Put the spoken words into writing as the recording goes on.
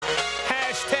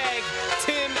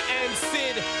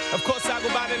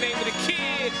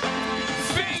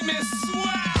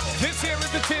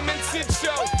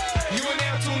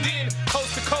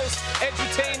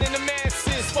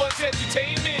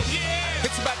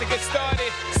to get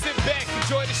started. Sit back,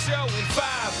 enjoy the show in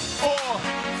 5, 4,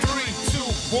 3,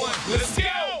 2, 1. Let's go!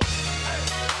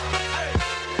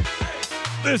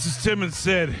 This is Tim and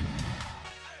Sid.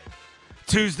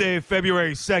 Tuesday,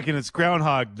 February 2nd. It's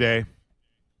Groundhog Day.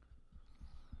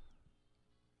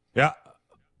 Yeah.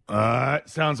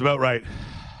 Sounds about right.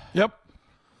 Yep.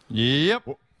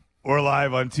 We're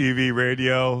live on TV,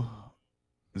 radio,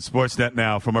 and Sportsnet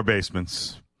now from our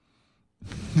basements.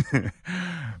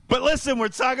 But listen, we're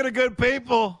talking to good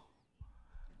people.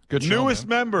 Good show, Newest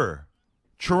man. member,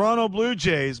 Toronto Blue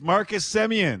Jays, Marcus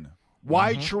Semien.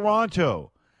 Why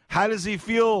Toronto? How does he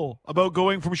feel about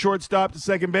going from shortstop to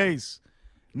second base?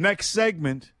 Next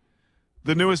segment,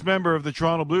 the newest member of the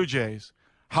Toronto Blue Jays.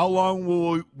 How long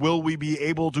will we be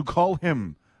able to call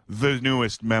him the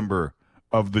newest member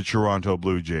of the Toronto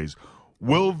Blue Jays?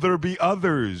 Will there be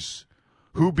others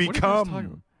who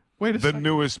become the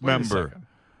newest member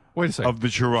of the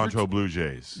Toronto Blue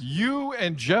Jays? You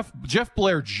and Jeff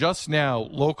Blair just now,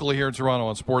 locally here in Toronto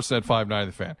on Sportsnet 590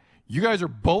 The Fan, you guys are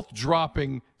both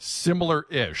dropping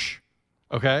similar-ish,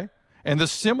 okay? And the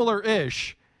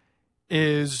similar-ish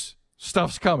is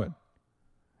stuff's coming.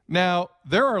 Now,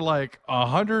 there are like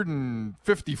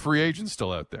 150 free agents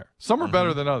still out there. Some are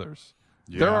better than others.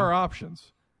 Yeah. There are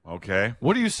options. Okay.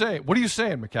 What do you say? What are you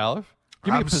saying, McAuliffe?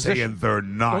 Give me a position. saying they're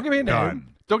not Don't give me a done. name.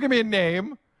 Don't give me a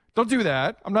name. Don't do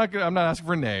that. I'm not asking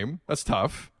for a name. That's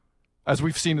tough. As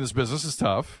we've seen in this business, it's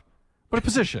tough. But a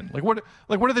position. What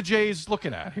are the Jays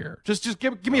looking at here? Just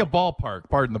give me a ballpark,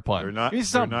 pardon the pun.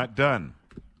 They're not done.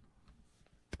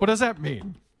 What does that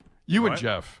mean? You What? and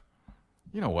Jeff.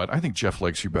 You know what? I think Jeff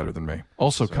likes you better than me.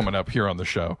 Also coming up here on the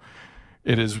show,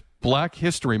 it is Black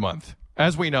History Month.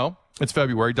 As we know, it's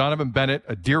February. Donovan Bennett,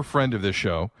 a dear friend of this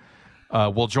show,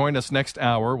 will join us next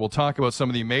hour. We'll talk about some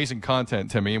of the amazing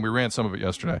content, Timmy, and we ran some of it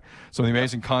yesterday. Some of the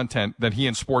amazing content that he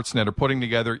and Sportsnet are putting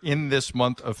together in this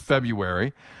month of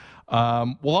February.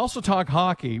 We'll also talk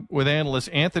hockey with analyst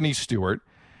Anthony Stewart,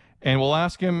 and we'll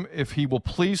ask him if he will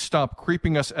please stop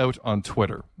creeping us out on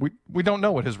Twitter. We don't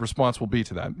know what his response will be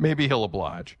to that. Maybe he'll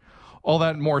oblige. All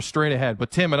that and more straight ahead. But,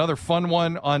 Tim, another fun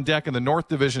one on deck in the North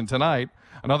Division tonight.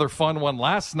 Another fun one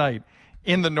last night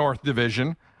in the North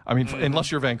Division. I mean,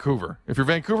 unless you're Vancouver. If you're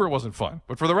Vancouver, it wasn't fun.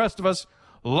 But for the rest of us,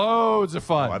 loads of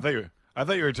fun. I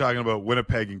thought you were talking about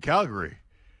Winnipeg and Calgary.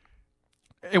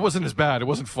 It wasn't as bad. It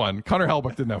wasn't fun. Connor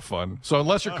Hellebuck didn't have fun. So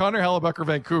unless you're Connor Hellebuck or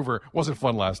Vancouver, it wasn't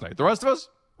fun last night. The rest of us,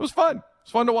 it was fun. It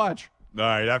was fun to watch. All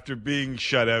right, after being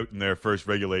shut out in their first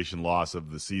regulation loss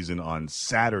of the season on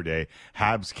Saturday,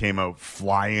 Habs came out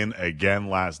flying again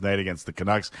last night against the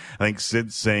Canucks. I think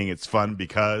Sid's saying it's fun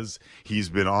because he's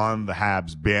been on the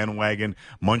Habs bandwagon.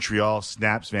 Montreal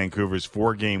snaps Vancouver's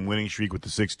 4-game winning streak with the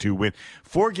 6-2 win.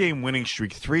 4-game winning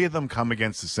streak, 3 of them come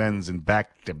against the Sens in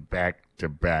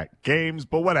back-to-back games,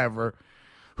 but whatever.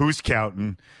 Who's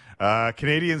counting?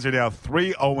 Canadians are now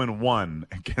 3-0-1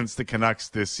 against the Canucks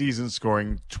this season,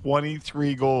 scoring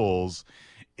 23 goals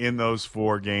in those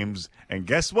 4 games. And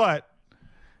guess what?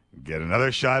 Get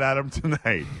another shot at them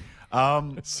tonight.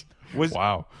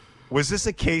 Wow. Was this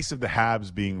a case of the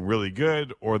Habs being really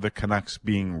good or the Canucks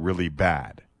being really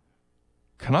bad?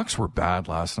 Canucks were bad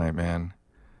last night, man.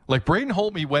 Like, Braden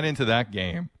Holtby went into that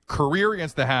game, career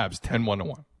against the Habs,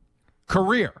 10-1-1.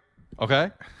 Career,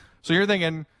 okay? So you're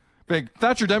thinking,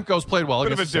 Thatcher Demko's played well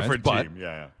Bit of a against the different Sens, team,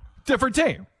 yeah. Different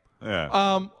team.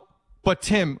 Yeah. But,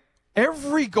 Tim,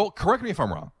 every goal, correct me if I'm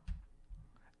wrong,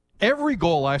 every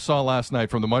goal I saw last night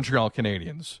from the Montreal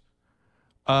Canadiens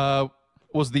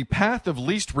was the path of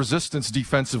least resistance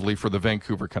defensively for the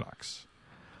Vancouver Canucks.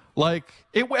 Like,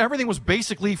 everything was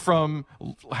basically from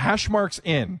hash marks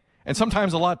in, and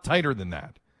sometimes a lot tighter than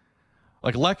that.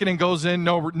 Like, Lehkonen goes in,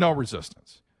 no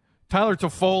resistance. Tyler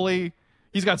Toffoli,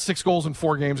 he's got 6 goals in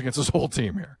 4 games against his whole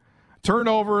team here.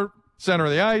 Turnover, center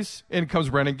of the ice, in comes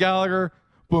Brendan Gallagher,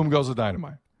 boom goes the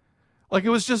dynamite. Like, it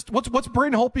was just, what's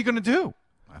Braden Holtby going to do?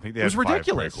 I think they it had was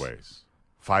ridiculous.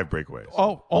 5 breakaways.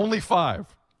 Oh, only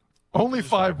 5. Only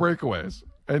 5 breakaways.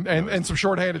 And some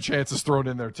shorthanded chances thrown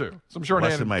in there, too. Some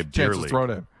shorthanded chances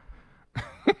thrown in.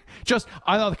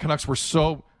 I thought the Canucks were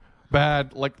so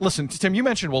bad. Like, listen, Tim, you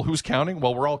mentioned, well, who's counting?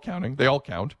 Well, we're all counting. They all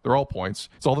count. They're all points.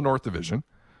 It's all the North Division.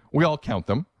 We all count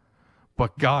them.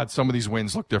 But, God, some of these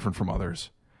wins look different from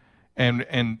others. And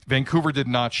Vancouver did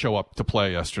not show up to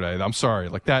play yesterday. I'm sorry.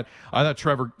 Like that, I thought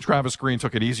Travis Green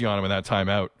took it easy on him in that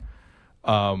timeout.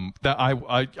 That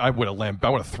I would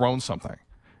have thrown something.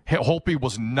 Holtby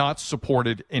was not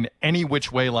supported in any which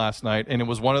way last night, and it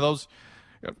was one of those.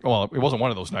 Well, it wasn't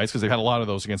one of those nights because they've had a lot of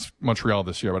those against Montreal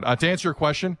this year. But to answer your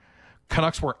question,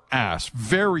 Canucks were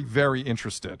very, very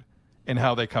interested in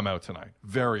how they come out tonight.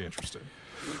 Very interested.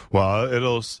 Well,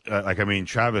 it'll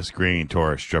Travis Green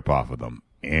tore a strip off of them,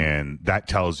 and that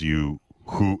tells you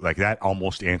who. Like that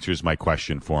almost answers my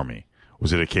question for me.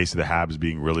 Was it a case of the Habs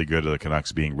being really good or the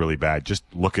Canucks being really bad? Just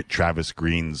look at Travis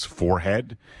Green's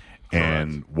forehead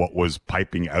and what was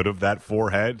piping out of that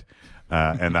forehead,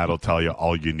 and that'll tell you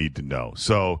all you need to know.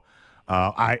 So,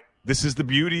 this is the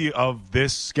beauty of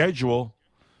this schedule.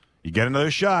 You get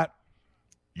another shot.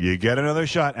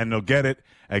 And they'll get it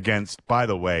against, by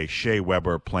the way, Shea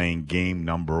Weber playing game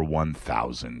number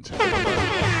 1,000. How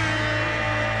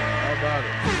about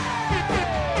it?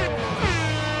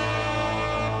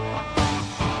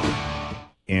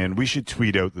 And we should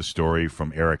tweet out the story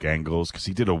from Eric Engels because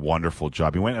he did a wonderful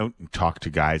job. He went out and talked to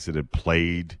guys that had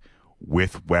played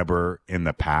with Weber in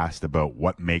the past about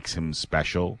what makes him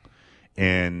special.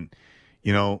 And,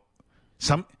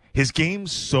 his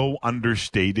game's so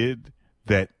understated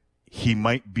that he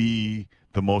might be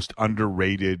the most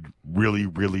underrated, really,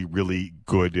 really, really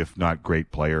good, if not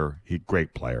great player.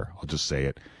 Great player. I'll just say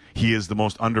it. He is the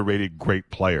most underrated great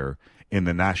player in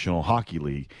the National Hockey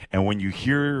League. And when you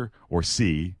hear or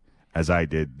see, as I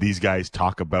did, these guys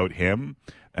talk about him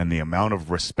and the amount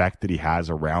of respect that he has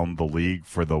around the league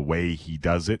for the way he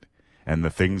does it and the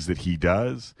things that he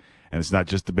does, and it's not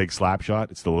just the big slap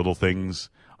shot, it's the little things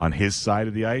on his side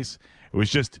of the ice.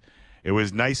 It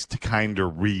was nice to kind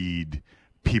of read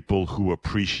people who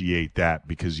appreciate that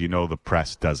because the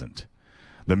press doesn't.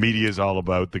 The media is all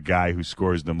about the guy who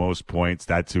scores the most points.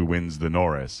 That's who wins the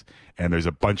Norris. And there's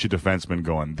a bunch of defensemen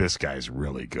going, this guy's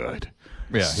really good.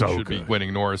 Yeah, so he should good. be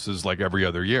winning Norris's like every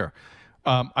other year.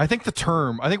 I think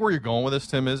where you're going with this,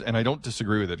 Tim, is, and I don't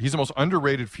disagree with it, he's the most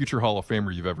underrated future Hall of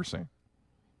Famer you've ever seen.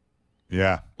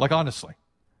 Yeah. Like, honestly.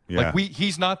 Yeah.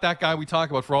 He's not that guy we talk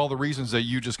about for all the reasons that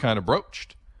you just kind of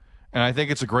broached. And I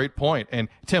think it's a great point. And,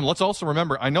 Tim, let's also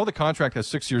remember, I know the contract has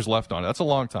 6 years left on it. That's a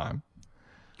long time.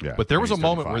 Yeah. But there was a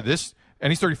moment 35. where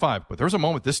and he's 35, but there was a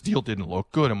moment this deal didn't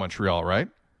look good in Montreal, right?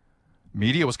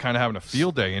 Media was kind of having a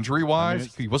field day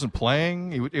injury-wise. He wasn't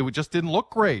playing. It just didn't look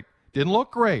great.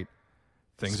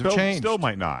 Things have changed. Still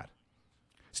might not.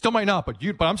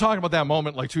 But I'm talking about that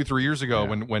moment like 2-3 years ago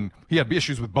when he had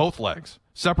issues with both legs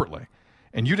separately.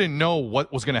 And you didn't know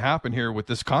what was going to happen here with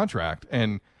this contract.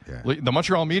 And the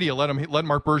Montreal media let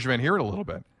Marc Bergevin hear it a little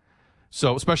bit.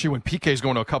 So especially when PK's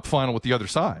going to a cup final with the other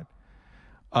side.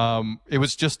 It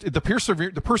was just the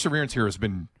perseverance here has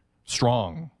been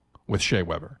strong with Shea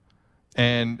Weber.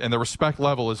 And the respect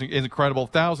level is incredible.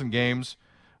 1,000 games.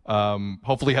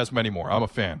 Hopefully he has many more. I'm a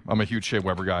fan. I'm a huge Shea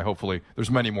Weber guy. Hopefully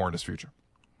there's many more in his future.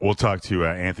 We'll talk to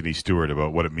Anthony Stewart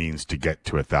about what it means to get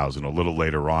to 1,000 a little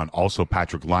later on. Also,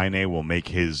 Patrick Laine will make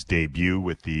his debut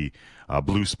with the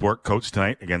Blue Sport Coats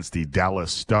tonight against the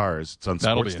Dallas Stars. It's on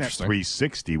Sportsnet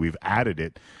 360. We've added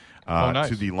it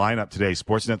to the lineup today.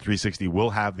 Sportsnet 360 will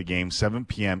have the game 7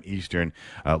 p.m. Eastern.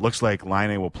 Looks like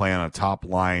Laine will play on a top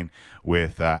line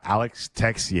with Alex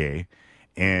Texier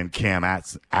and Cam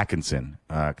Atkinson.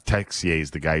 Texier is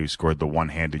the guy who scored the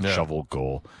one-handed shovel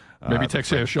goal. Maybe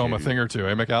Texier will show him a thing or two,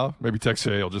 eh, McAllen? Maybe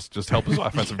Texier will just help his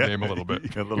offensive game a little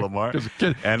bit. A little more.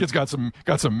 Kid's got some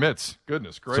mitts.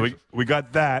 Goodness gracious. So we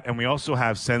got that, and we also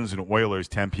have Sens and Oilers,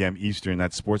 10 p.m. Eastern.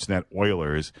 That's Sportsnet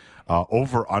Oilers.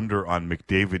 Over-under on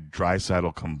McDavid,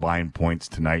 Draisaitl combined points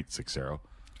tonight, 6-0.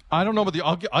 I don't know, but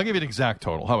I'll give you an exact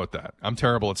total. How about that? I'm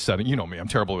terrible at setting. You know me. I'm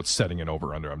terrible at setting an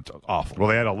over/under. I'm awful. Well,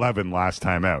 they had 11 last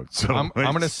time out. So I'm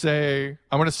going to say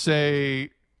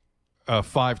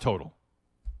 5 total.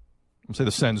 I'm going to say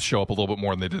the Sens show up a little bit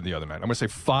more than they did the other night. I'm going to say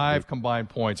 5 combined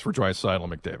points for Draisaitl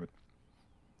and McDavid.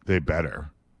 They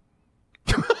better.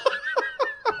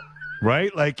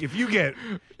 Right? Like, if you get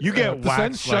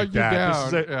waxed like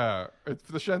that. If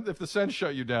the Sens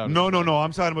shut you down. No.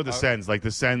 I'm talking about the Sens. Like,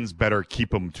 the Sens better keep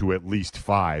them to at least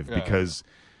 5 because,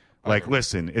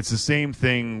 listen, it's the same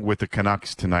thing with the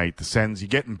Canucks tonight. The Sens, you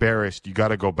get embarrassed, you got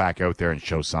to go back out there and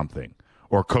show something.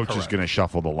 Or coach is going to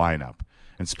shuffle the lineup.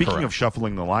 And speaking of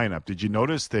shuffling the lineup, did you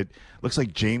notice that looks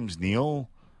like James Neal,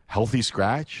 healthy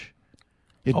scratch?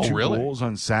 He had 2 goals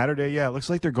on Saturday. Yeah, it looks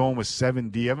like they're going with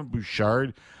 7D. Evan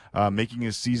Bouchard making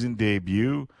his season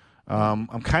debut. I'm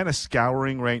kind of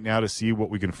scouring right now to see what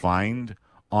we can find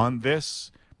on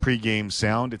this pregame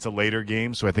sound. It's a later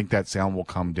game, so I think that sound will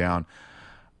come down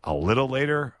a little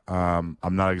later. I'm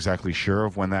not exactly sure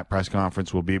of when that press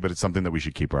conference will be, but it's something that we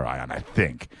should keep our eye on, I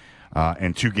think.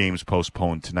 And 2 games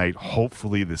postponed tonight.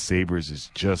 Hopefully the Sabres is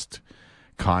just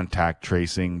contact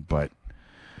tracing, but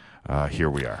here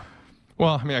we are.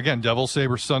 Well, I mean, again, Devils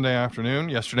Sabres Sunday afternoon.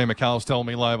 Yesterday, McAllen was telling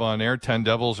me live on air 10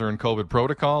 Devils are in COVID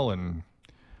protocol, and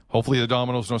hopefully the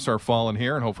dominoes don't start falling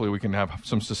here, and hopefully we can have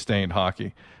some sustained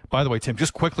hockey. By the way, Tim,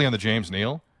 just quickly on the James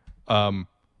Neal,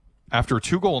 after a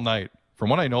 2-goal night, from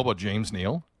what I know about James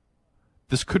Neal,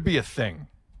 this could be a thing.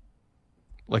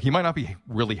 Like, he might not be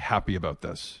really happy about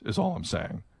this, is all I'm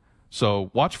saying.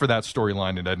 So watch for that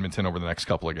storyline in Edmonton over the next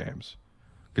couple of games,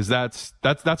 because that's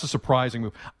a surprising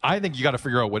move. I think you got to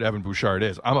figure out what Evan Bouchard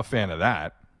is. I'm a fan of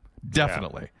that,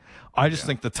 definitely. Yeah. I just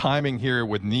think the timing here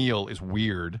with Neal is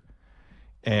weird,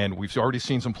 and we've already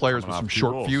seen some players with some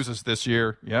short fuses this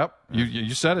year. Yep,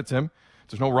 you said it, Tim.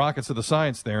 There's no rockets to the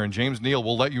science there, and James Neal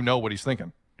will let you know what he's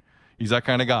thinking. He's that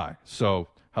kind of guy. So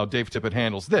how Dave Tippett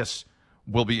handles this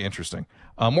will be interesting.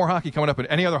 More hockey coming up. And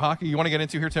any other hockey you want to get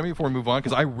into here, Timmy, before we move on?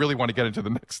 Because I really want to get into the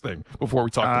next thing before we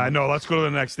talk. No, let's go to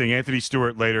the next thing. Anthony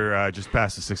Stewart later, just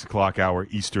past the 6 o'clock hour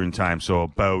Eastern time, so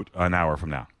about an hour from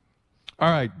now.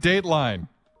 All right, Dateline,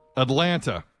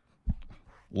 Atlanta.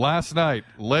 Last night,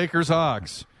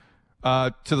 Lakers-Hawks.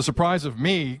 To the surprise of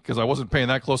me, because I wasn't paying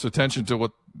that close attention to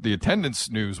what the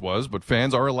attendance news was, but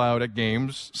fans are allowed at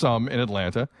games, some in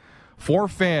Atlanta. 4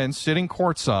 fans sitting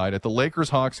courtside at the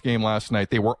Lakers-Hawks game last night.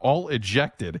 They were all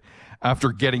ejected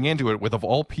after getting into it with, of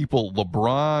all people,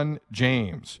 LeBron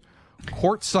James.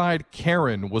 Courtside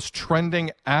Karen was trending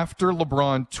after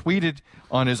LeBron tweeted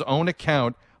on his own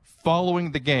account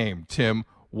following the game. Tim,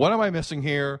 what am I missing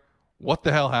here? What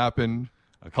the hell happened?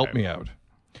 Okay. Help me out.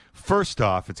 First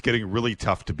off, it's getting really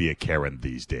tough to be a Karen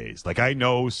these days. Like, I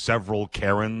know several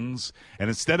Karens, and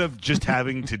instead of just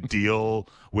having to deal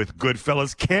with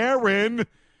Goodfellas, Karen,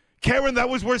 that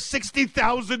was worth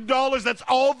 $60,000. That's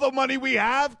all the money we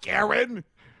have, Karen.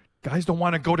 Guys don't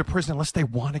want to go to prison unless they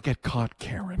want to get caught,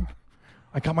 Karen.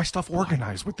 I got my stuff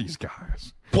organized with these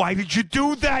guys. Why did you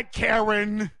do that,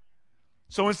 Karen?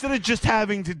 So instead of just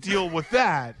having to deal with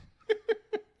that,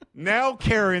 now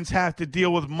Karens have to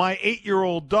deal with my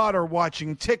 8-year-old daughter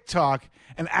watching TikTok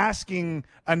and asking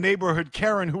a neighborhood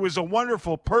Karen, who is a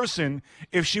wonderful person,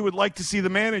 if she would like to see the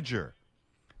manager.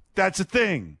 That's a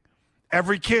thing.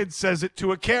 Every kid says it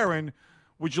to a Karen,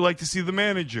 would you like to see the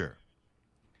manager?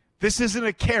 This isn't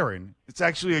a Karen. It's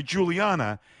actually a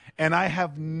Juliana, and I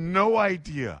have no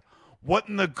idea what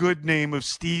in the good name of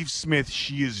Steve Smith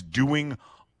she is doing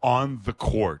on the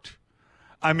court.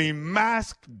 I mean,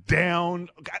 masked down.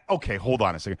 Okay, hold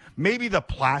on a second. Maybe the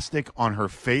plastic on her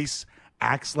face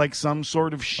acts like some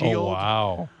sort of shield. Oh,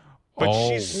 wow. But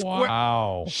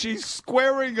she's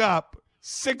squaring up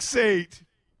 6'8".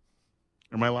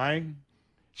 Am I lying?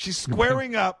 She's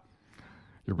squaring up.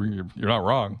 You're not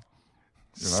wrong.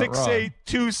 6'8",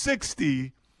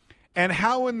 260. And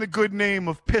how in the good name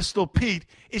of Pistol Pete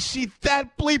is she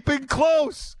that bleeping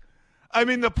close? I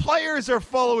mean, the players are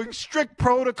following strict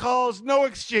protocols, no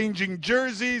exchanging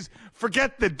jerseys,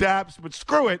 forget the daps, but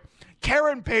screw it.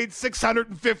 Karen paid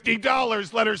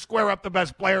 $650, let her square up the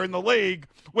best player in the league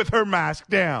with her mask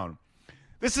down.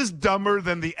 This is dumber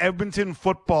than the Edmonton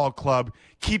Football Club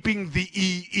keeping the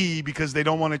EE because they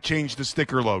don't want to change the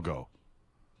sticker logo.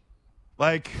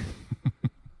 Like,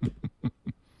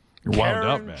 you're Karen, wound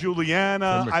up, man.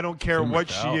 Juliana, I don't care what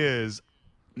she is.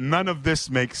 None of this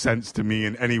makes sense to me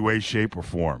in any way, shape, or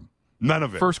form. None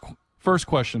of it. First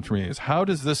question for me is, how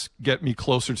does this get me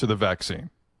closer to the vaccine?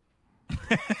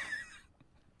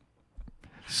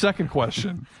 Second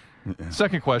question,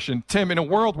 Tim, in a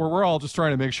world where we're all just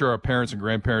trying to make sure our parents and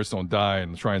grandparents don't die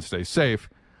and try and stay safe,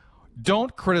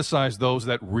 don't criticize those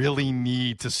that really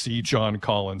need to see John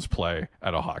Collins play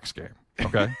at a Hawks game.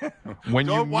 Okay, when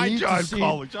you need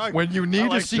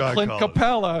to see Clint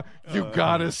Capella, you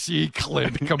gotta see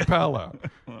Clint Capella.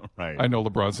 Right. I know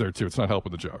LeBron's there too. It's not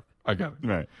helping the joke. I get it.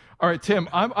 Right. All right, Tim.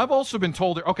 I've also been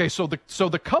told. Okay, so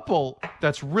the couple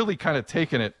that's really kind of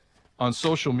taken it on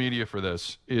social media for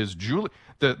this is Julie.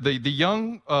 The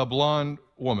young blonde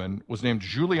woman was named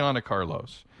Juliana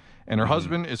Carlos, and her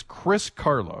husband is Chris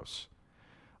Carlos.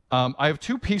 I have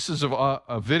 2 pieces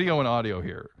of video and audio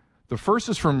here. The first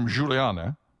is from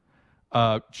Juliana,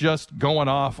 just going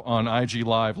off on IG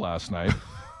Live last night,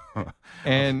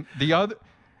 and the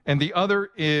other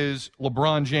is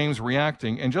LeBron James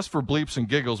reacting. And just for bleeps and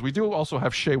giggles, we do also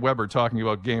have Shea Weber talking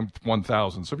about Game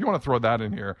 1000. So if you want to throw that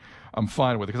in here, I'm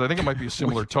fine with it because I think it might be a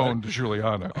similar tone to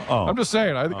Juliana. I'm just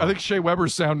saying, I think Shea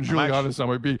Weber's sound and Juliana's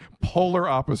sound might be polar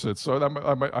opposites. So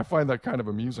I find that kind of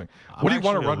amusing. What do you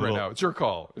want to run right now? It's your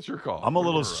call. I'm a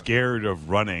little scared of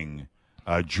running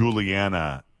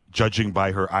Juliana, judging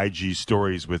by her IG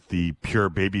stories with the pure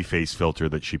babyface filter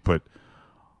that she put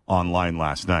online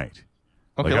last night.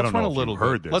 Okay, like, let's I don't know run a if little you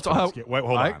heard bit. this. Wait,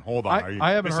 hold on.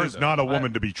 I haven't heard this. Is not a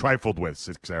woman to be trifled with,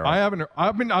 Sarah. I haven't.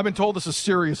 I've been told this is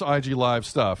serious IG Live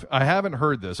stuff. I haven't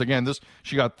heard this. Again,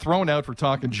 she got thrown out for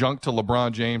talking junk to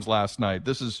LeBron James last night.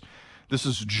 This is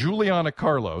Juliana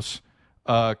Carlos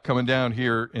coming down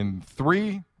here in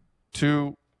 3,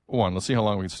 2, one. Let's see how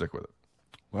long we can stick with it.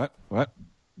 What?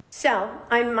 So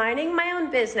I'm minding my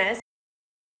own business,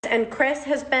 and Chris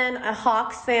has been a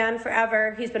Hawks fan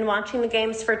forever. He's been watching the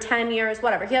games for 10 years,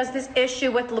 whatever. He has this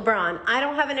issue with LeBron. I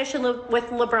don't have an issue with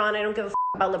LeBron. I don't give a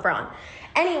about LeBron.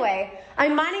 Anyway,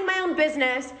 I'm minding my own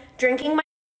business, drinking my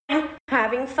wine,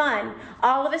 having fun.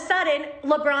 All of a sudden,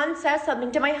 LeBron says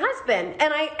something to my husband,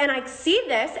 and I see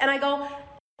this, and I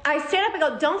stand up and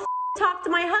go, don't talk to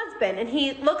my husband. And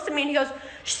he looks at me and he goes,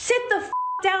 sit the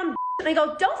down. And I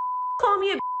go, don't call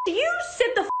me a you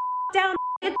sit the down.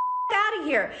 Get out of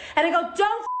here. And I go,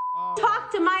 don't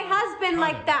talk to my husband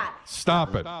like that.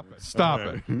 Stop it.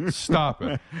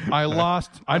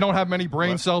 I don't have many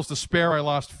brain cells to spare. I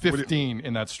lost 15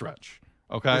 in that stretch.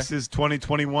 Okay? This is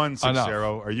 2021,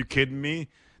 Sincero. Are you kidding me?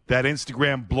 That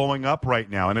Instagram blowing up right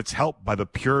now, and it's helped by the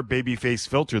pure babyface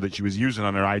filter that she was using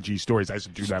on her IG stories. I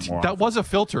should do that more. That was a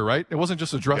filter, right? It wasn't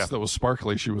just a dress that was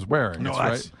sparkly she was wearing. No,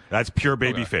 right? That's pure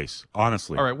babyface,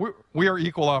 honestly. All right, we are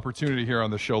equal opportunity here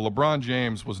on the show. LeBron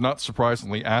James was not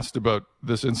surprisingly asked about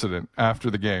this incident after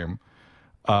the game.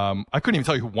 I couldn't even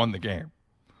tell you who won the game.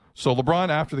 So LeBron,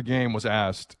 after the game, was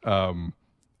asked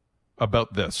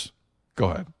about this. Go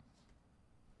ahead.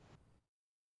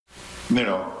 You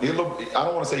know, I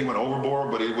don't want to say he went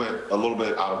overboard, but he went a little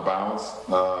bit out of bounds,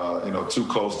 too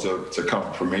close to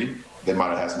comfort for me. They might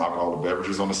have had some alcoholic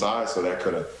beverages on the side, so that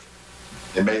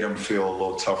it made them feel a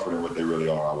little tougher than what they really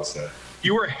are, I would say.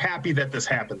 You were happy that this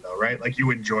happened, though, right? Like,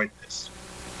 you enjoyed this.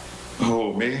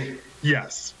 Who, me?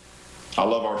 Yes. I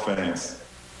love our fans.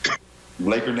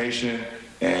 Laker Nation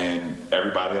and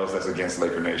everybody else that's against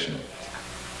Laker Nation.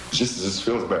 It just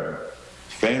feels better.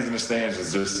 Fans in the stands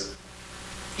is just...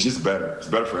 It's just better. It's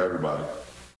better for everybody.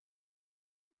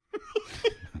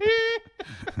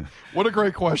 What a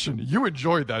great question. You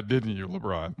enjoyed that, didn't you,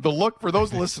 LeBron? The look, for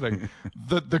those listening,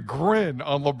 the grin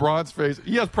on LeBron's face,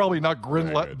 he has probably not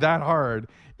grinned that hard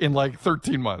in like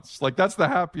 13 months. Like, that's the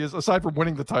happiest, aside from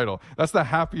winning the title, that's the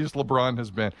happiest LeBron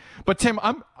has been. But Tim,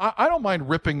 I don't mind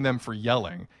ripping them for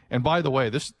yelling. And by the way,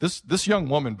 this young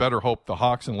woman better hope the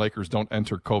Hawks and Lakers don't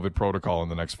enter COVID protocol in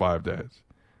the next 5 days.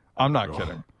 I'm not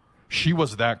kidding. She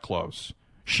was that close.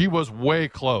 She was way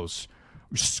close,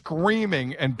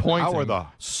 screaming and pointing. How are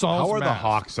the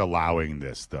Hawks allowing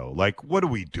this, though? Like, what are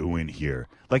we doing here?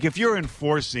 Like, if you're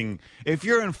enforcing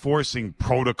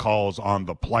protocols on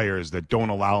the players that don't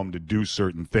allow them to do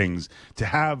certain things, to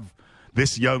have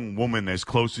this young woman as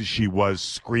close as she was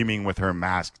screaming with her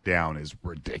mask down is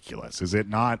ridiculous, is it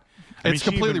not? It's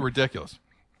completely ridiculous.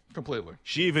 Completely.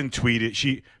 She even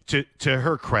tweeted, to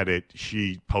her credit,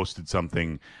 she posted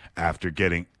something after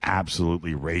getting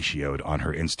absolutely ratioed on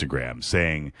her Instagram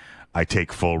saying, I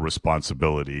take full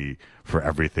responsibility for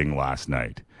everything last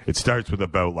night. It starts with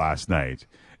about last night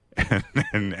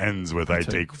and ends with I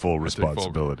take full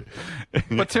responsibility.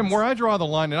 But Tim, where I draw the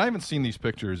line, and I haven't seen these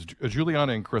pictures,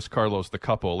 Giuliana and Chris Carlos, the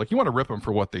couple, like, you want to rip them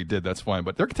for what they did, that's fine,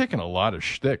 but they're taking a lot of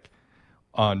shtick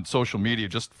on social media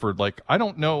just for, like, I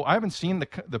don't know. I haven't seen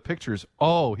the pictures.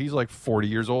 Oh, he's like 40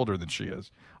 years older than she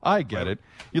is. I get it.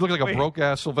 You look like a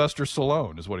broke-ass Sylvester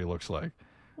Stallone is what he looks like.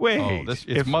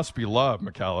 It must be love,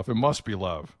 McAuliffe. It must be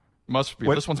love. Must be.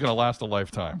 This one's going to last a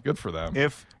lifetime. Good for them.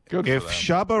 If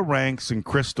Shabba Ranks and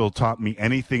Crystal taught me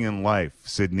anything in life,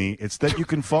 Sydney, it's that you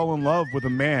can fall in love with a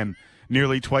man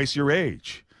nearly twice your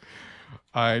age.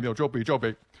 I know, Joby.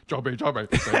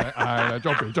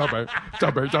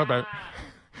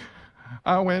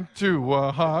 I went to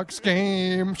a Hawks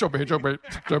game. Joby.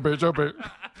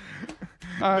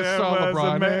 I saw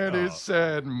LeBron and he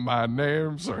said my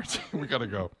name. Sorry, we got to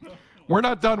go. We're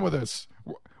not done with this.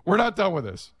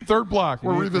 Third block.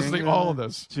 We're revisiting all of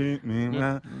this. And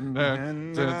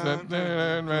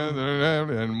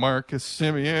Marcus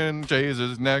Simeon, Jays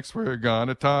is next. We're going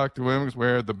to talk to him because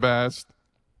we're the best.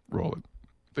 Roll it.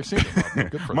 They seem to love him.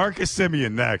 Good for Marcus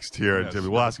Simeon next here at Timmy.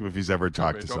 We'll ask him if he's ever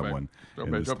talked to someone.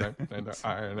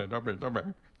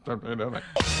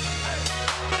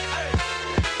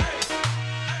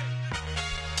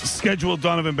 Scheduled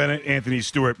Donovan Bennett, Anthony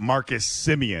Stewart, Marcus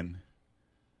Simeon.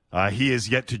 He is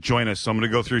yet to join us, so I'm going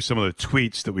to go through some of the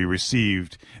tweets that we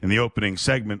received in the opening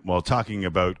segment while talking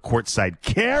about courtside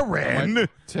Karen.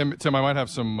 Tim, I might have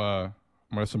some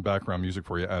background music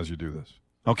for you as you do this.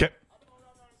 Okay.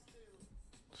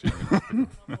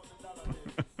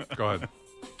 Go ahead.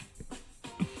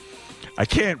 I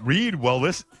can't read well.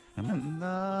 This. I'm in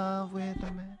love with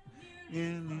a man.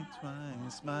 Give me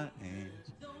twice my age.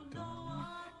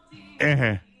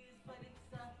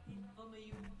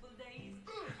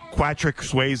 Quatrick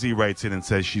Swayze writes in and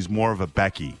says she's more of a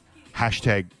Becky.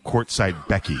 Hashtag courtside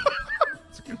Becky.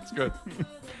 That's good.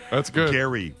 That's good.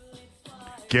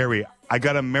 Gary, I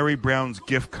got a Mary Brown's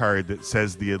gift card that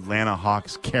says the Atlanta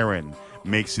Hawks Karen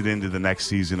makes it into the next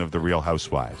season of The Real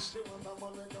Housewives.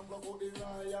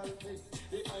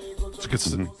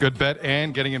 It's a good bet,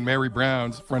 and getting in Mary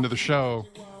Brown's, friend of the show.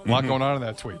 A lot going on in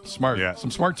that tweet. Smart. Yeah.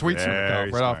 Some smart tweets in Very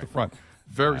right off smart. the front.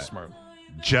 Very smart.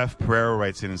 Jeff Pereira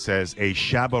writes in and says, a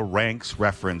Shabba Ranks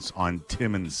reference on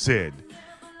Tim and Sid,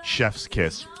 Chef's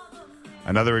Kiss.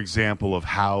 Another example of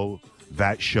how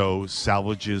that show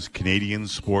salvages Canadian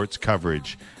sports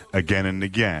coverage again and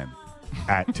again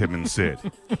at Tim and Sid.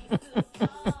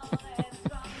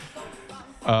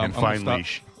 And finally,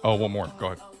 one more. Go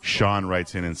ahead. Sean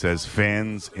writes in and says,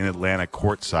 fans in Atlanta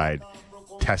courtside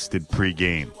tested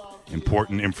pregame.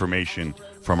 Important information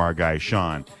from our guy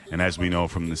Sean. And as we know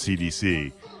from the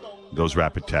CDC, those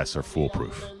rapid tests are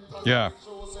foolproof. Yeah.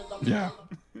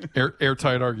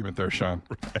 Airtight argument there, Sean.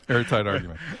 Airtight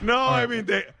argument. No, I mean,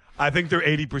 I think they're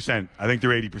 80%. I think they're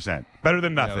 80%. Better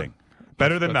than nothing.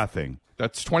 Better than nothing.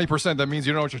 That's 20%. That means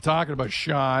you don't know what you're talking about,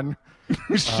 Sean.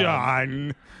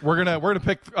 Sean. We're gonna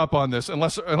pick up on this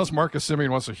unless Marcus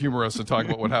Simeon wants to humor us and talk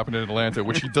about what happened in Atlanta,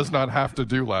 which he does not have to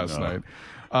do last night.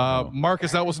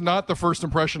 Marcus, that was not the first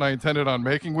impression I intended on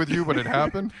making with you, but it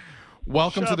happened.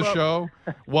 Welcome to the show.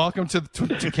 Welcome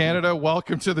to Canada.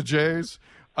 Welcome to the Jays.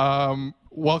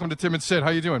 Welcome to Tim and Sid. How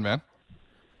you doing, man?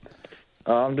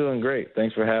 I'm doing great.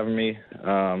 Thanks for having me.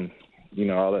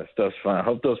 All that stuff's fun. I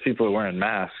hope those people are wearing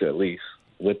masks at least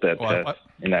with that test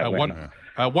in Atlanta.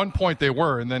 At one point they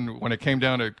were, and then when it came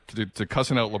down to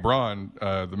cussing out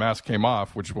LeBron, the mask came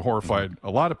off, which horrified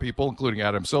a lot of people, including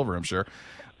Adam Silver, I'm sure.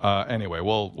 Anyway,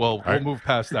 we'll move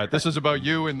past that. This is about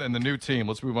you and the new team.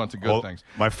 Let's move on to good things.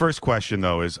 My first question,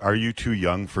 though, is, are you too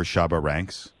young for Shabba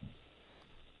Ranks?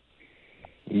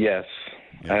 Yes.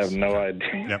 I have no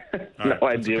idea. Yep. No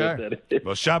idea what that is.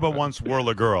 Well, Shabba once wore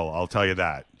a girl, I'll tell you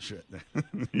that.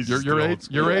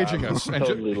 You're aging us. And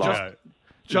Totally lost.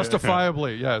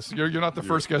 Justifiably, yes. You're not the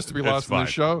first guest to be lost in this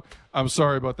show. I'm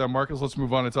sorry about that, Marcus. Let's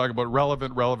move on and talk about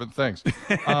relevant things.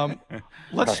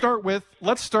 Let's start with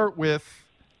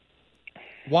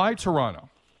why Toronto?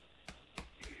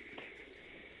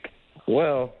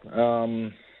 Well,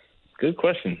 good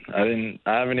question. I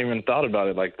haven't even thought about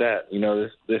it like that.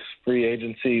 This free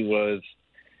agency was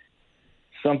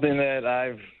something that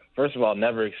I've, first of all,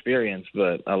 never experienced,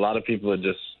 but a lot of people are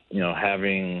just,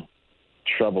 having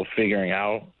trouble figuring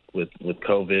out with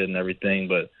COVID and everything.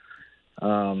 But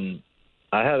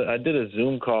I did a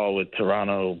Zoom call with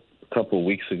Toronto a couple of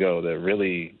weeks ago that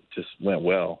really just went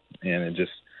well, and it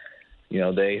just,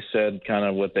 they said kind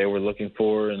of what they were looking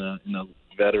for in a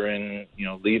veteran,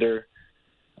 leader,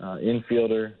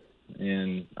 infielder,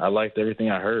 and I liked everything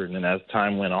I heard. And as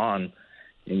time went on,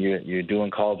 and you're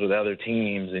doing calls with other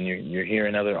teams, and you're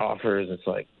hearing other offers, it's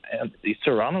like, man, these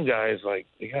Toronto guys, like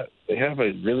they have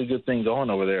a really good thing going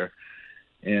over there.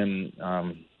 And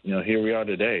here we are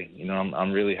today.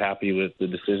 I'm really happy with the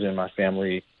decision my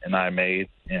family and I made,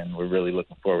 and we're really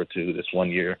looking forward to this 1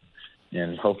 year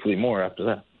and hopefully more after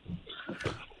that.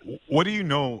 What do you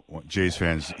know? Jays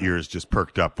fans' ears just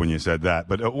perked up when you said that.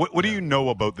 But what do you know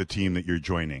about the team that you're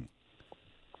joining?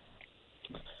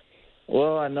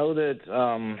 Well, I know that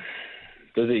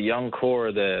there's a young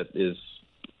core that is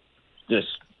just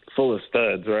full of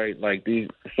studs, right? Like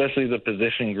especially the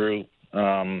position group.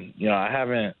 I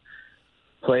haven't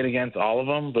played against all of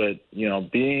them, but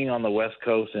being on the West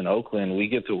Coast in Oakland, we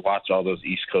get to watch all those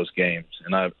East Coast games,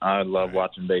 and I love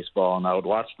watching baseball, and I would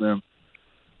watch them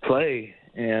play.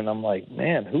 And I'm like,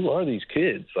 man, who are these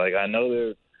kids? Like, I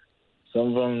know some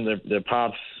of them, their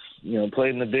pops,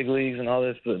 played in the big leagues and all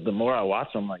this, but the more I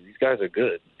watch them, like, these guys are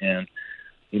good. And,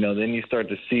 then you start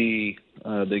to see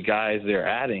the guys they're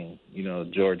adding,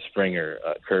 George Springer,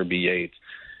 Kirby Yates,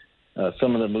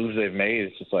 some of the moves they've made.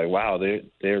 It's just like, wow,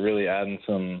 they're really adding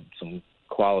some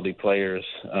quality players.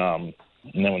 And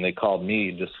then when they called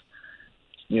me, just,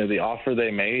 the offer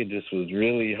they made just was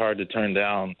really hard to turn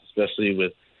down, especially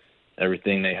with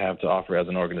everything they have to offer as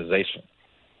an organization.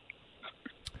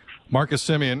 Marcus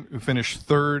Simeon, who finished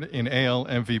third in AL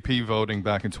MVP voting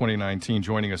back in 2019,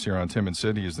 joining us here on Tim and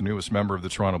Sid. He is the newest member of the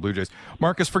Toronto Blue Jays.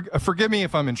 Marcus, forgive me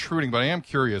if I'm intruding, but I am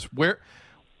curious.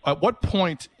 At what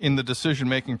point in the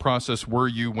decision-making process were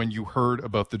you when you heard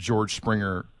about the George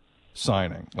Springer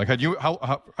signing? Like, had you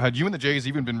and the Jays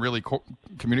even been really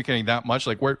communicating that much?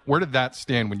 Like, where did that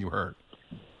stand when you heard?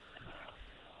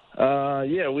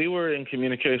 Yeah, we were in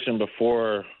communication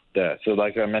before that. So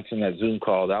like I mentioned, that Zoom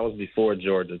call, that was before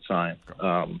George had signed.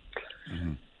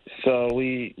 So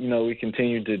we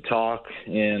continued to talk,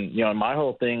 and, my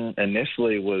whole thing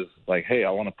initially was like, hey,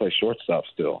 I want to play shortstop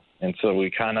still. And so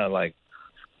we kind of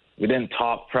we didn't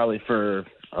talk probably for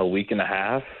a week and a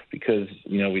half because,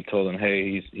 we told him,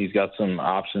 hey, he's got some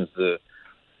options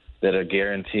that are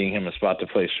guaranteeing him a spot to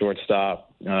play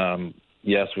shortstop.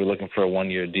 Yes, we're looking for a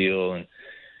 1-year deal. And,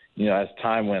 as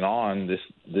time went on,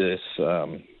 this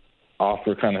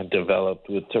offer kind of developed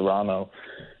with Toronto.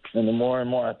 And the more and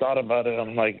more I thought about it,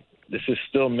 I'm like, this is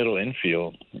still middle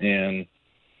infield. And,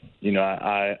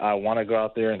 I want to go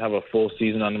out there and have a full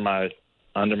season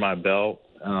under my belt,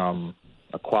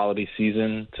 a quality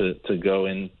season to go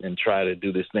in and try to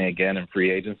do this thing again in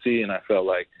free agency. And I felt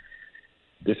like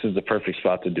this is the perfect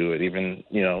spot to do it. Even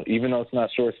though it's not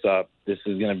shortstop, this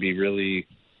is going to be really,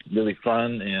 really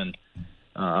fun. And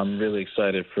I'm really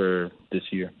excited for this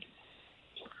year.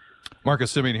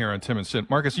 Marcus Semien here on Tim and Sid.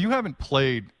 Marcus, you haven't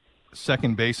played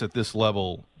second base at this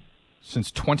level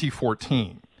since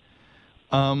 2014.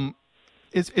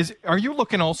 Are you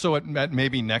looking also at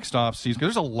maybe next off season?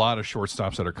 Because there's a lot of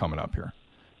shortstops that are coming up here,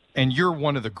 and you're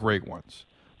one of the great ones.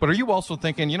 But are you also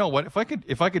thinking, you know what, if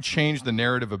I could change the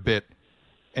narrative a bit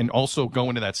and also go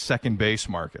into that second base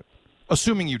market,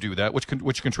 assuming you do that, which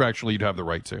contractually you'd have the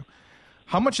right to,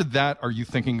 how much of that are you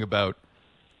thinking about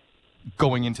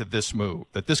going into this move,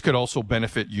 that this could also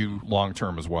benefit you long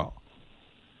term as well?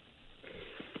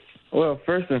 Well,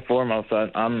 first and foremost,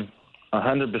 I'm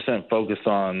 100% focused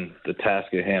on the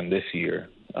task at hand this year.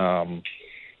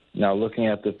 Now, looking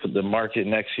at the market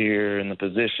next year and the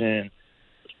position,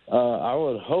 I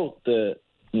would hope that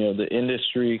the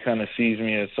industry kind of sees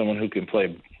me as someone who can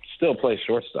still play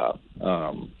shortstop.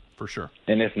 For sure.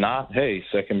 And if not, hey,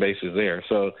 second base is there.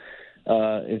 So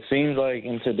it seems like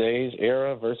in today's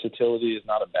era, versatility is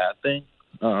not a bad thing.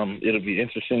 It'll be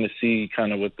interesting to see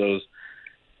kind of what those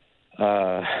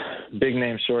big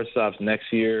name shortstops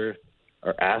next year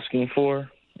are asking for,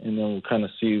 and then we'll kind of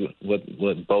see what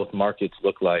both markets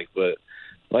look like. But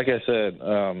like I said,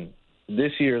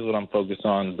 this year is what I'm focused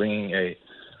on, bringing a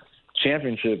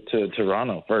championship to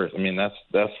Toronto first. I mean, that's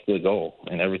the goal,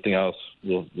 and everything else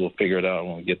we'll figure it out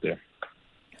when we get there.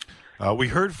 We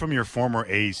heard from your former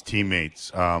A's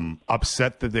teammates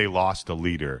upset that they lost a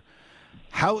leader.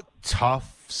 How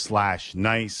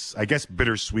tough/nice, I guess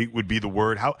bittersweet would be the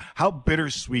word. How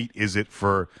bittersweet is it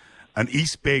for an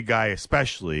East Bay guy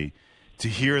especially to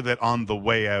hear that on the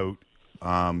way out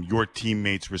your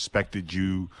teammates respected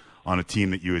you on a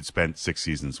team that you had spent 6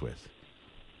 seasons with?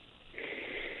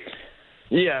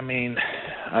 Yeah, I mean,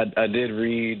 I did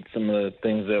read some of the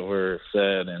things that were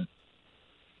said, and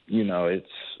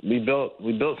we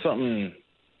built something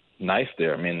nice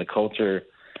there. I mean, the culture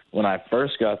when I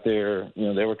first got there,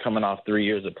 they were coming off 3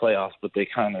 years of playoffs, but they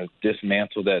kind of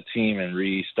dismantled that team and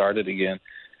restarted again.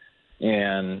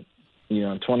 And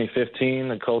in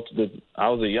 2015, I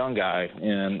was a young guy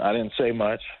and I didn't say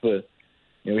much, but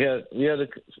we had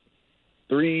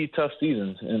 3 tough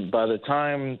seasons, and by the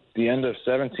time the end of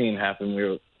 17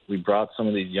 happened, we brought some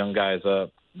of these young guys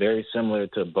up, very similar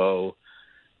to Bo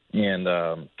and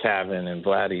Cavan and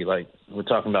Vladdy. Like, we're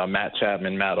talking about Matt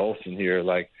Chapman, Matt Olson here.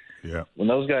 Like, yeah. When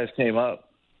those guys came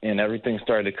up and everything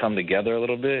started to come together a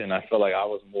little bit, and I felt like I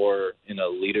was more in a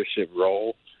leadership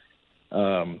role,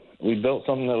 we built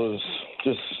something that was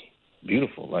just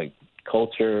beautiful, like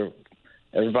culture.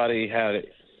 Everybody had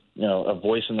a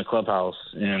voice in the clubhouse,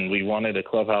 and we wanted a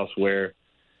clubhouse where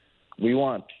we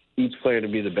want each player to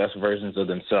be the best versions of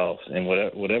themselves, and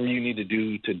whatever you need to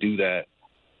do that,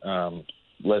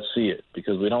 let's see it,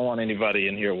 because we don't want anybody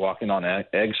in here walking on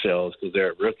eggshells because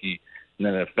they're a rookie, and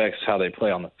then it affects how they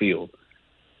play on the field.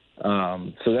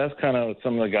 So that's kind of what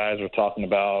some of the guys were talking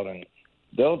about, and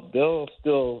they'll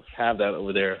still have that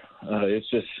over there. It's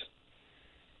just,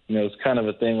 it's kind of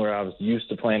a thing where I was used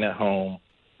to playing at home.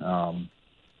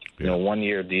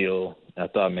 1-year deal. I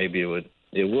thought maybe it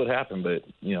would happen, but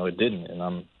it didn't,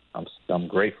 and I'm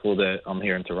grateful that I'm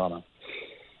here in Toronto.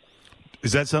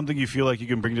 Is that something you feel like you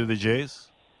can bring to the Jays?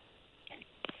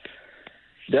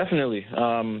 Definitely.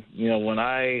 When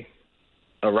I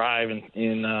arrive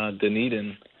in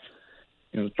Dunedin,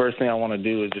 the first thing I want to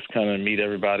do is just kind of meet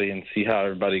everybody and see how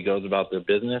everybody goes about their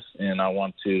business, and I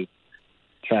want to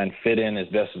try and fit in as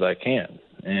best as I can.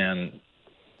 And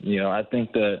I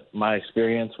think that my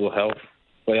experience will help.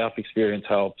 Playoff experience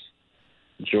helps.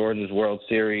 George's World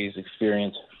Series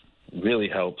experience really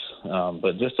helps.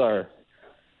 But just the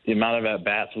amount of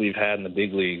at-bats we've had in the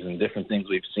big leagues and different things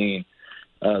we've seen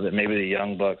that maybe the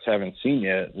young Bucks haven't seen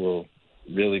yet will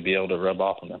really be able to rub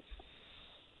off on them.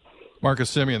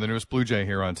 Marcus Semien, the newest Blue Jay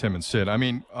here on Tim and Sid. I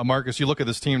mean, Marcus, you look at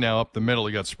this team now up the middle.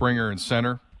 You got Springer in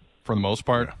center for the most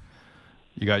part. Yeah.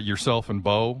 You got yourself and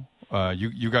Bo.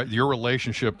 You got your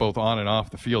relationship both on and off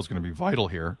the field is going to be vital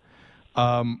here.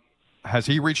 Has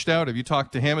he reached out? Have you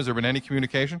talked to him? Has there been any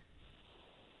communication?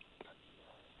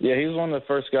 Yeah, he was one of the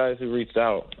first guys who reached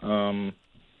out. Him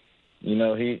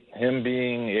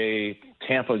being a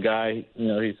Tampa guy,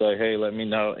 he's like, hey, let me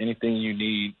know anything you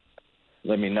need.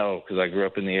 Let me know, because I grew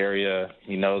up in the area.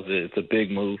 He knows that it's a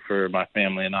big move for my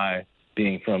family and I,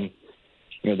 being from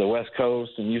the West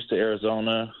Coast and used to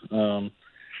Arizona.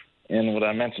 And what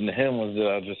I mentioned to him was that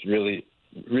I was just really,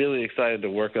 really excited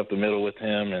to work up the middle with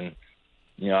him. And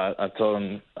I told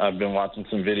him I've been watching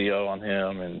some video on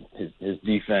him and his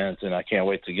defense, and I can't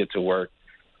wait to get to work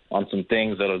on some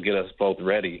things that'll get us both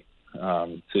ready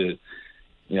to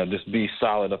just be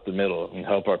solid up the middle and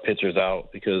help our pitchers out,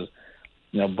 because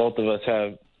both of us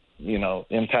have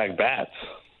impact bats,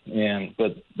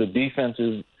 but the defense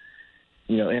is,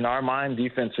 in our mind,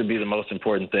 defense should be the most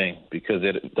important thing, because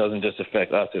it doesn't just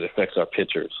affect us, it affects our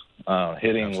pitchers.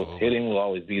 Hitting will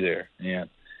always be there, and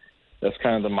that's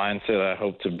kind of the mindset I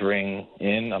hope to bring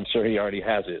in. I'm sure he already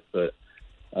has it, but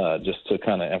just to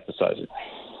kind of emphasize it.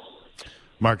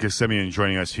 Marcus Semien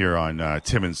joining us here on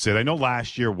Tim and Sid. I know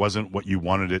last year wasn't what you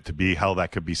wanted it to be. Hell,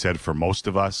 that could be said for most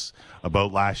of us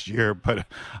about last year. But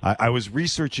I was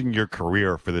researching your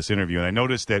career for this interview, and I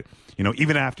noticed that,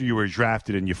 even after you were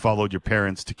drafted and you followed your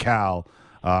parents to Cal,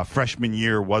 freshman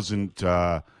year wasn't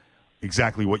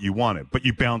exactly what you wanted, but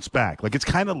you bounced back. Like, it's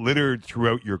kind of littered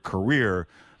throughout your career,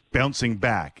 bouncing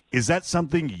back. Is that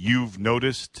something you've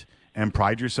noticed and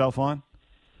pride yourself on?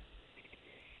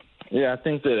 Yeah, I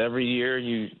think that every year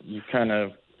you kind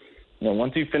of,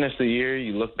 once you finish the year,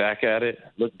 you look back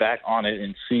on it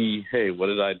and see, hey, what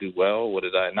did I do well? What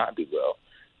did I not do well?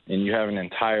 And you have an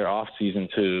entire off season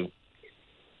to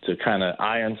kind of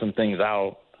iron some things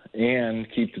out and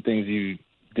keep the things you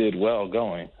did well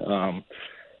going.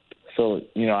 So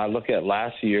I look at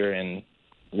last year and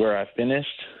where I finished,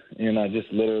 and I just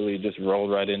literally just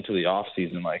rolled right into the off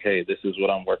season like, hey, this is what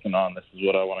I'm working on. This is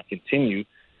what I want to continue.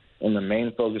 And the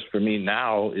main focus for me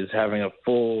now is having a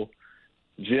full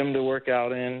gym to work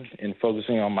out in and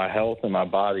focusing on my health and my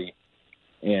body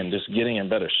and just getting in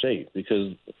better shape.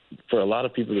 Because for a lot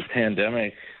of people, the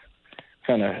pandemic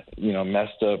kind of,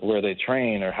 messed up where they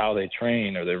train or how they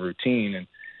train or their routine.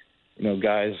 And,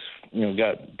 guys,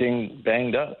 got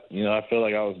banged up. I feel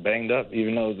like I was banged up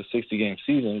even though it was a 60-game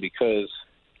season because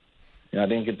I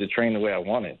didn't get to train the way I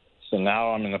wanted. So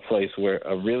now I'm in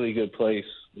a really good place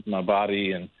with my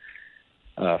body and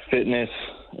fitness,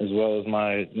 as well as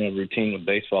my routine with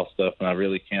baseball stuff, and I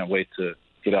really can't wait to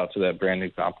get out to that brand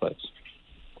new complex.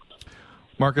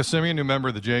 Marcus Semien, new member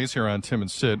of the Jays here on Tim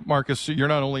and Sid. Marcus, you're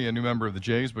not only a new member of the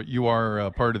Jays, but you are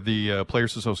part of the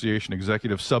Players Association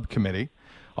Executive Subcommittee.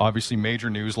 Obviously, major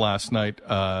news last night,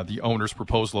 the owner's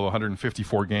proposal of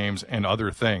 154 games and other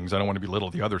things. I don't want to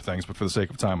belittle the other things, but for the sake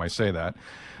of time, I say that.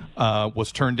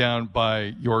 Was turned down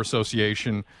by your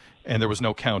association, and there was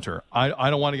no counter. I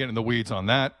don't want to get in the weeds on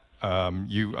that,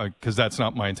 because that's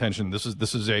not my intention. This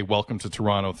is a welcome to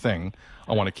Toronto thing.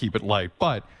 I want to keep it light.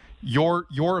 But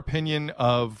your opinion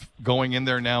of going in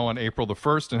there now on April the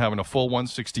 1st and having a full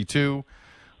 162,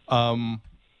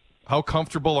 how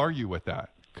comfortable are you with that?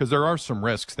 Because there are some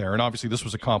risks there, and obviously this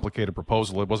was a complicated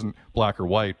proposal. It wasn't black or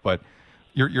white, but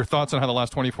your thoughts on how the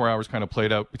last 24 hours kind of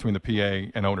played out between the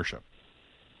PA and ownership.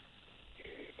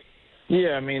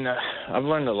 Yeah, I've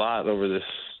learned a lot over this,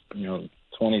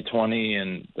 2020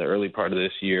 and the early part of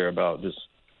this year about just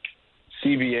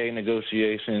CBA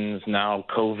negotiations, now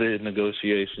COVID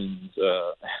negotiations.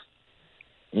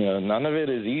 None of it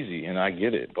is easy, and I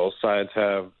get it. Both sides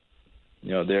have,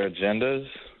 their agendas.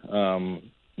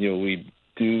 We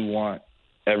do want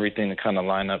everything to kind of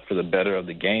line up for the better of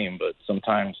the game, but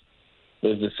sometimes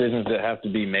there's decisions that have to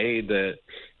be made that,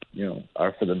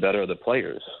 are for the better of the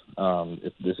players.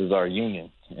 This is our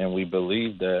union, and we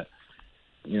believe that,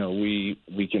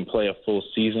 we can play a full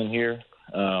season here.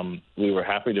 We were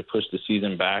happy to push the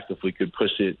season back if we could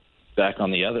push it back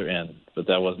on the other end, but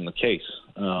that wasn't the case.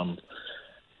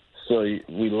 So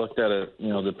we looked at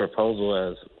the proposal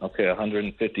as, okay,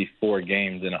 154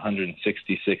 games in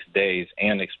 166 days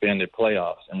and expanded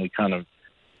playoffs, and we kind of,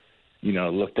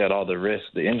 looked at all the risk,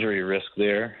 the injury risk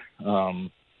there,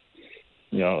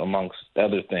 amongst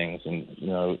other things. And,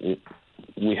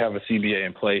 we have a CBA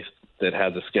in place that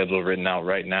has a schedule written out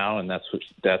right now, and that's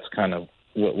kind of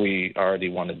what we already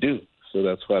want to do. So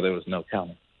that's why there was no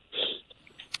counting.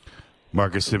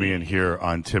 Marcus Semien here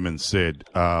on Tim and Sid.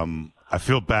 I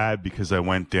feel bad because I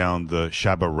went down the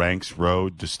Shabba Ranks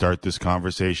road to start this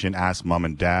conversation. Ask mom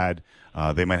and dad.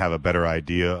 They might have a better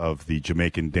idea of the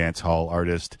Jamaican dance hall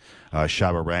artist,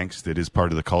 Shabba Ranks, that is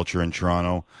part of the culture in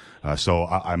Toronto. So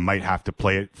I might have to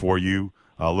play it for you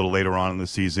a little later on in the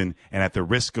season. And at the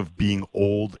risk of being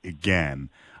old again,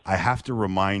 I have to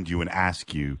remind you and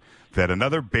ask you that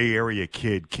another Bay Area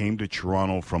kid came to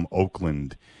Toronto from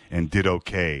Oakland and did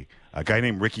okay. A guy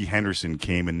named Ricky Henderson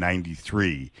came in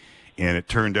 '93, and it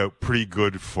turned out pretty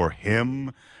good for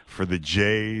him, for the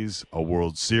Jays, a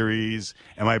World Series.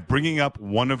 Am I bringing up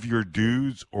one of your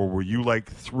dudes, or were you like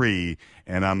three,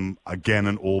 and I'm, again,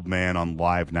 an old man on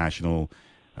live national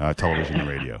television and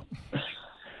radio?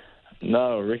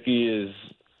 No, Ricky is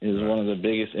one of the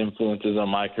biggest influences on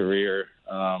my career.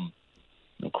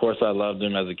 Of course, I loved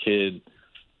him as a kid.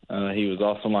 He was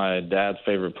also my dad's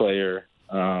favorite player.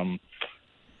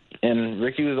 And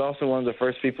Ricky was also one of the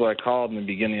first people I called in the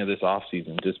beginning of this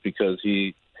offseason, just because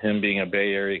him being a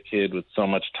Bay Area kid with so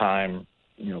much time,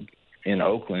 in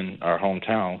Oakland, our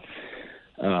hometown,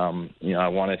 I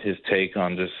wanted his take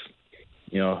on just,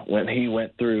 when he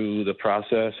went through the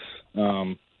process,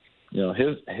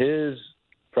 his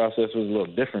process was a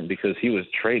little different because he was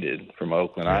traded from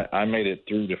Oakland. I made it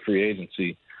through the free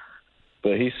agency,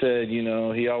 but he said,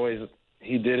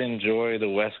 he did enjoy the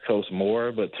West Coast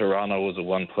more, but Toronto was the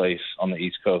one place on the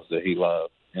East Coast that he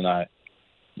loved. And I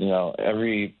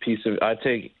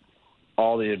take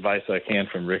all the advice I can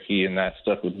from Ricky, and that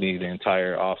stuck with me the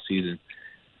entire off season.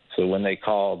 So when they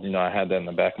called, I had that in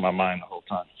the back of my mind the whole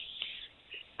time.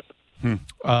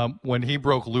 When he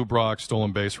broke Lou Brock's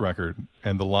stolen base record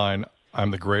and the line, "I'm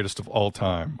the greatest of all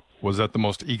time," was that the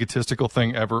most egotistical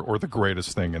thing ever or the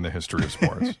greatest thing in the history of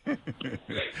sports?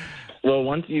 Well,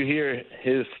 once you hear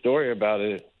his story about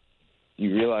it,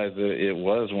 you realize that it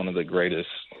was one of the greatest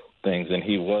things, and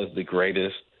he was the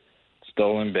greatest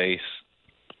stolen base,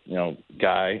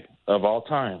 guy of all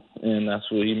time, and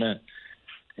that's what he meant.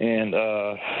 And,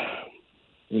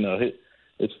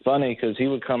 it's funny because he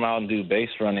would come out and do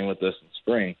base running with us in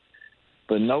spring,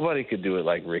 but nobody could do it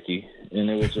like Ricky.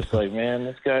 And it was just like, man,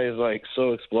 this guy is like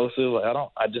so explosive. I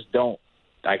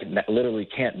literally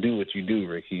can't do what you do,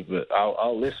 Ricky, but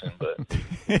I'll listen. But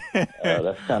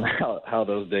that's kind of how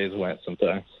those days went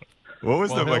sometimes. What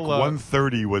was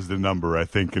 130 was the number, I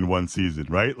think, in one season,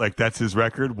 right? Like, that's his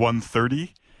record,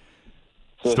 130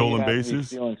 stolen bases?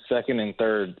 Stealing second and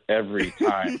third every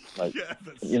time. Like,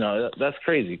 that's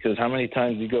crazy because how many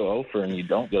times you go over and you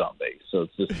don't get on base? So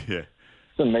it's just it's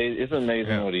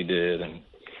amazing what he did, and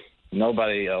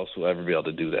nobody else will ever be able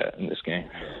to do that in this game.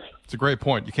 It's a great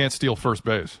point. You can't steal first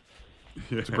base.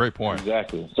 It's a great point.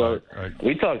 Exactly. So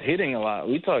we talked hitting a lot.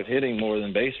 We talked hitting more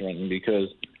than base running because,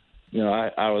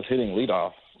 I was hitting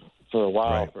leadoff for a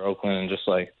while for Oakland, and just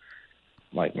like,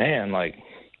 man,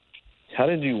 how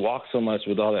did you walk so much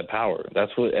with all that power?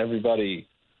 That's what every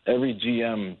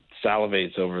GM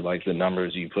salivates over, like the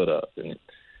numbers you put up. And,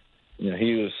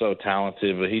 he was so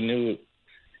talented, but he knew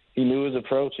his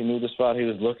approach. He knew the spot he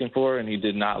was looking for, and he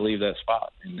did not leave that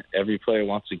spot. And every player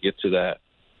wants to get to that,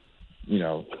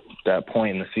 that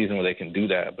point in the season where they can do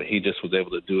that, but he just was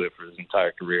able to do it for his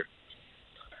entire career.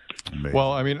 Amazing.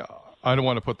 Well, I mean, I don't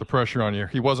want to put the pressure on you.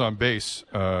 He was on base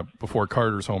before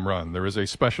Carter's home run. There is a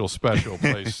special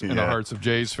place in the hearts of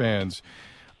Jays fans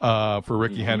for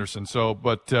Ricky Henderson. So,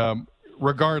 but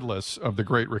regardless of the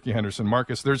great Ricky Henderson,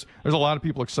 Marcus, there's a lot of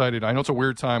people excited. I know it's a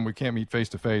weird time. We can't meet face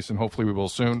to face, and hopefully we will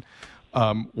soon.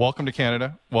 Welcome to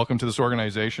Canada. Welcome to this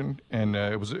organization. And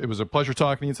it was a pleasure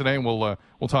talking to you today, and we'll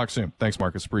talk soon. Thanks,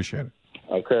 Marcus. Appreciate it.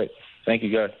 Okay. Thank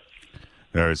you, guys.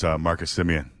 There's Marcus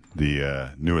Semien,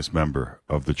 the newest member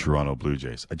of the Toronto Blue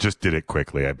Jays. I just did it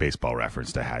quickly. I baseball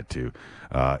referenced. I had to.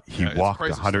 He walked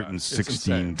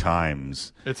 116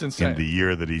 times in the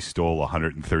year that he stole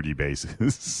 130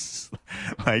 bases.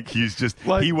 I'm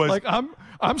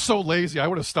so lazy. I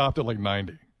would have stopped at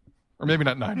 90. Or maybe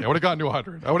not 90. I would have gotten to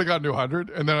 100. I would have gotten to 100,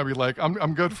 and then I'd be like,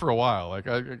 I'm good for a while.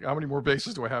 How many more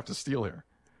bases do I have to steal here?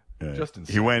 Just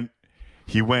insane.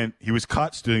 He was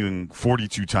caught stealing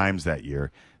 42 times that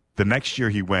year. The next year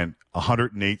he went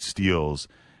 108 steals,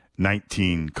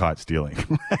 19 caught stealing.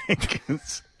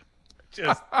 It's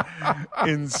just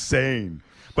insane.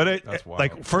 But That's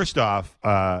wild. first off,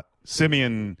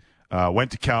 Semien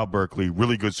went to Cal Berkeley,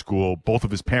 really good school. Both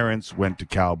of his parents went to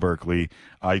Cal Berkeley.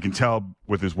 You can tell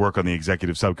with his work on the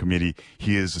executive subcommittee,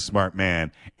 he is a smart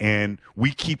man. And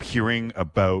we keep hearing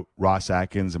about Ross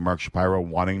Atkins and Mark Shapiro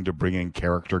wanting to bring in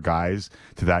character guys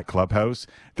to that clubhouse.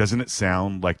 Doesn't it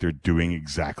sound like they're doing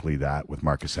exactly that with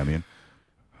Marcus Semien?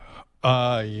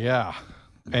 Yeah.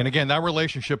 And again, that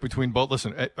relationship between both.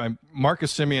 Listen,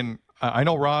 Marcus Semien, I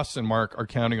know Ross and Mark are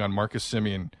counting on Marcus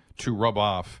Semien to rub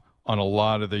off on a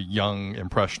lot of the young,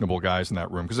 impressionable guys in that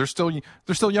room because they're still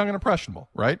young and impressionable,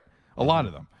 right? A lot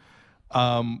of them.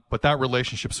 But that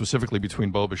relationship specifically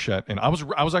between Bo Bichette and I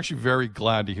was actually very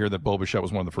glad to hear that Bo Bichette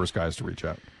was one of the first guys to reach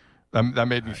out. That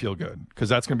made me feel good because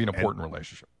that's going to be an important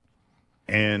relationship.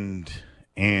 And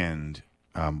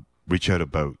reach out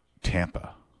about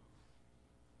Tampa.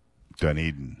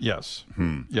 Dunedin. Yes.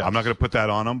 Yes. I'm not going to put that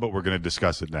on him, but we're going to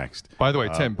discuss it next. By the way,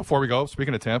 Tim, before we go,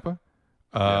 speaking of Tampa,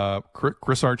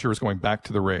 Chris Archer is going back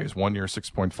to the Rays, 1 year,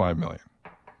 $6.5 million.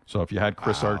 So if you had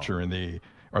Chris Archer in the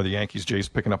Yankees, Jays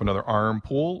picking up another arm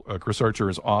pool, Chris Archer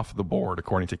is off the board,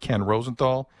 according to Ken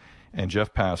Rosenthal and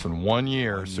Jeff Passan. 1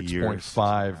 year,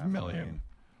 $6.5 million.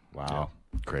 Wow.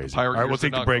 Yeah. Crazy. All right, we'll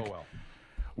take the break. Well.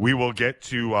 We will get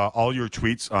to all your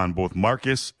tweets on both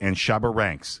Marcus and Shabba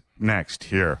Ranks next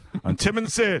here on Tim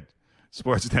and Sid,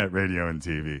 Sportsnet Radio and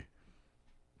TV.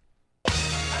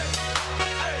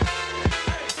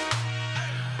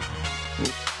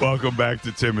 Welcome back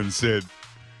to Tim and Sid.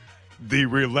 The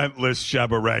relentless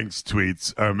Shabba Ranks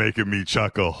tweets are making me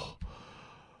chuckle.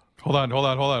 Hold on.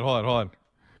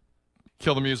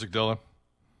 Kill the music, Dylan.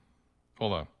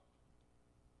 Hold on.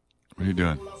 What are you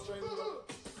doing?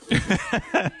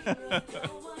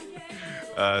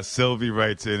 Sylvie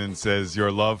writes in and says,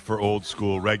 your love for old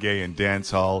school reggae and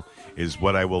dance hall is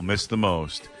what I will miss the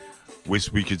most.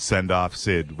 Wish we could send off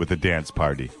Sid with a dance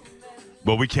party.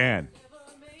 Well, we can.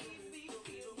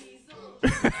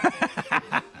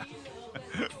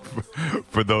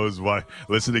 For those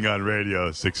listening on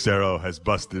radio, Sixero has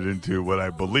busted into what I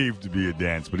believe to be a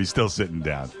dance, but he's still sitting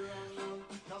down.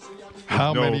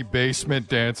 How many basement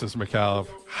dances, McAuliffe?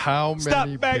 How many Stop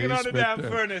banging basement on the damn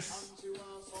furnace.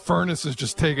 Furnace is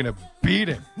just taking a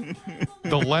beating.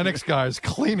 The Lennox guy's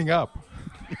cleaning up.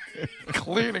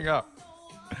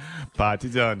 Party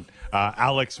done.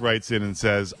 Alex writes in and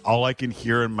says, all I can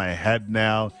hear in my head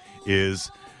now is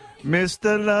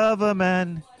Mr.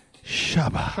 Loverman,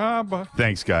 Shabba.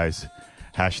 Thanks, guys.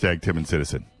 Hashtag Tim and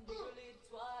Citizen.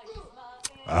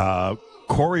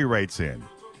 Corey writes in.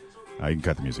 You can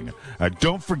cut the music now.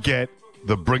 Don't forget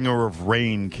the bringer of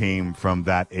rain came from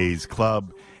that A's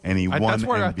club, and he won That's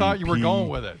where MVP. I thought you were going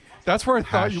with it. That's where I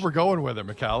thought you were going with it,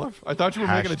 McAuliffe. I thought you were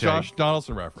making a Josh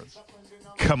Donaldson reference.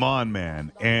 Come on,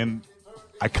 man. And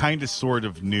I kind of sort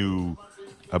of knew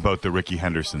about the Ricky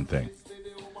Henderson thing.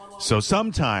 So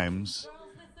sometimes,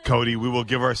 Cody, we will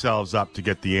give ourselves up to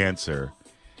get the answer.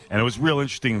 And it was real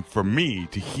interesting for me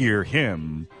to hear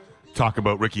him talk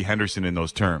about Ricky Henderson in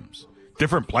those terms.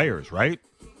 Different players, right?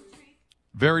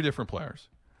 Very different players.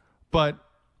 But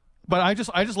I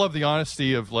just love the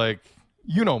honesty of, like,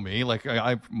 you know me, like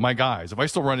my guys. If I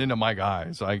still run into my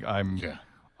guys, they're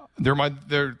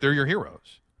your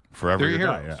heroes. Forever they're your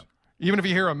guy, heroes. yeah. Even if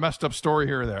you hear a messed up story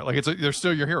here or there, like they're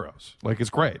still your heroes. Like, it's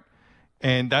great.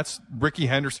 And that's Ricky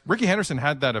Henderson. Ricky Henderson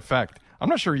had that effect. I'm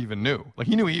not sure he even knew. Like,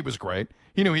 he knew he was great.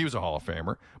 He knew he was a Hall of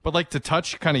Famer. But, like, to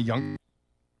touch kind of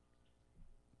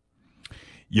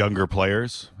younger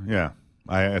players, yeah.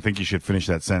 I think you should finish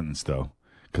that sentence, though,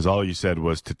 because all you said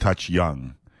was to touch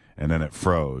young, and then it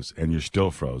froze, and you're still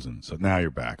frozen. So now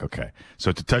you're back. Okay.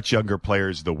 So to touch younger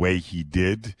players the way he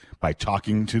did by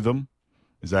talking to them,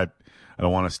 is that – I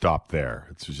don't want to stop there.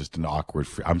 It was just an awkward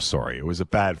 – I'm sorry. It was a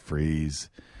bad freeze.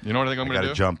 You know what I think I'm going to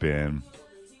do? Got to jump in.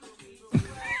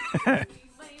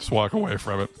 Just walk away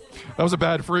from it. That was a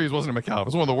bad freeze, wasn't it, McAuliffe? It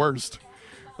was one of the worst.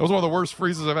 That was one of the worst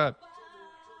freezes I've had.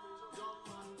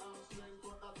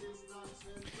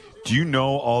 Do you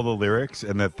know all the lyrics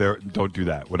and that don't do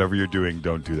that. Whatever you're doing,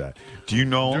 don't do that. Do you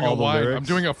know all the lyrics? I'm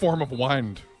doing a form of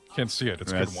wind. Can't see it.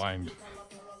 It's good wind.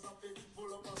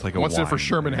 It's like a Once wine. did for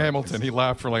Sherman Hamilton. He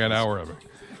laughed for like an hour of it.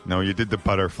 No, you did the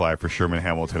butterfly for Sherman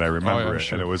Hamilton. I remember it.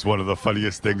 Sure. And it was one of the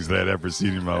funniest things that I'd ever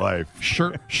seen in my life.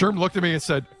 Sherm looked at me and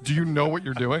said, do you know what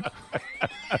you're doing?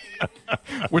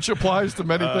 Which applies to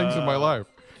many things in my life.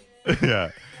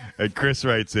 Yeah. And Chris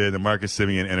writes in, the Marcus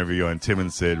Simeon interview on Tim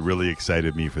and Sid really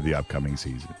excited me for the upcoming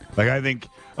season. Like, I think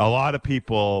a lot of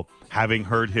people, having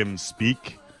heard him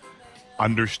speak,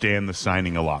 understand the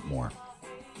signing a lot more.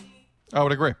 I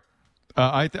would agree.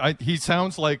 He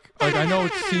sounds like I know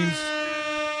it seems...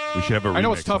 We should have a remix. I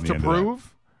know it's tough to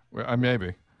prove.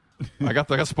 Maybe. I got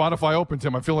Spotify open,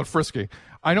 Tim. I'm feeling frisky.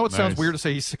 I know it sounds weird to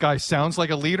say this guy sounds like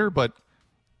a leader, but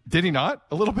did he not?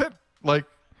 A little bit? Like...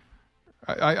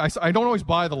 I don't always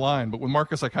buy the line, but with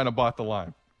Marcus, I kind of bought the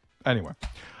line. Anyway.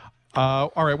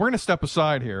 All right, we're going to step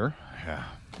aside here. Yeah.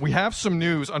 We have some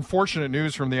news, unfortunate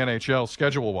news from the NHL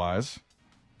schedule-wise.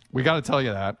 We got to tell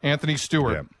you that. Anthony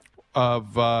Stewart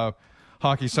of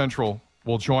Hockey Central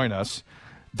will join us.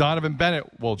 Donovan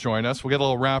Bennett will join us. We'll get a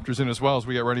little Raptors in as well as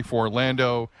we get ready for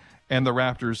Orlando and the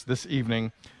Raptors this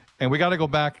evening. And we got to go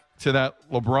back to that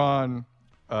LeBron,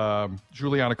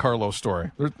 Juliana Carlos story.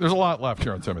 There's a lot left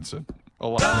here on Tim and Sid. A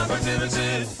lot. Time for Tim and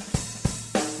Sid.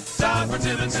 Time for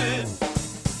Tim and Sid.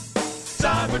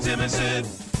 Time for Tim and Sid.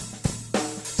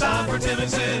 Time for Tim and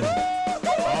Sid.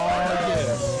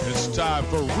 It's time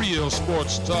for Real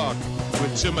Sports Talk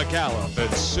with Tim McAuliffe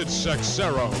and Sid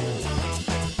Sexero.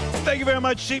 Thank you very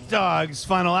much, Sheepdogs.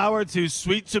 Final hour to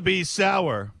Sweet to Be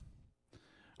Sour.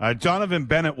 Donovan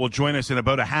Bennett will join us in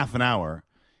about a half an hour.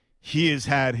 He has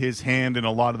had his hand in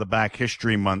a lot of the Back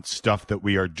History Month stuff that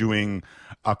we are doing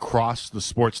across the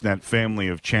Sportsnet family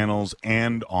of channels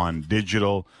and on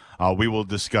digital. We will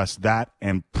discuss that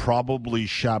and probably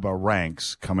Shabba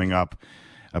Ranks coming up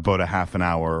about a half an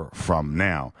hour from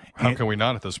now. How can we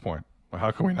not at this point?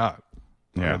 How can we not?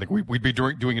 Yeah. I think we'd be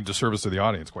doing a disservice to the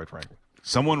audience, quite frankly.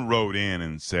 Someone wrote in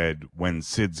and said, when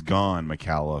Sid's gone,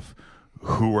 McAuliffe,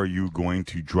 who are you going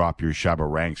to drop your Shabba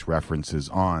Ranks references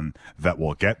on that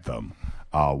will get them?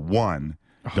 One,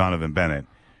 Donovan Bennett.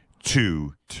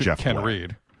 Two, Jeff Ken Blair.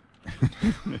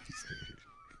 Reed.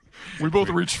 We both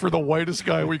reached for the whitest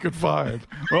guy we could find.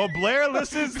 Well, Blair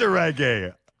listens to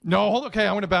reggae. No, okay,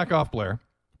 I'm going to back off Blair.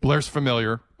 Blair's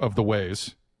familiar of the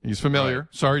ways. He's familiar. Right.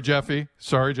 Sorry, Jeffy.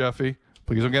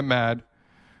 Please don't get mad.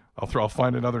 I'll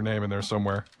find another name in there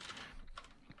somewhere.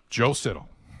 Joe Siddle.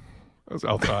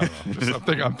 I'm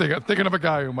thinking of a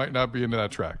guy who might not be into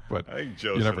that track, but I think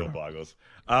Joe Siddle boggles.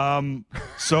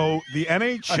 So the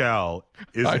NHL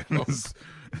is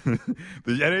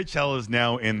the NHL is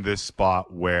now in this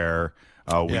spot where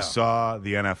we saw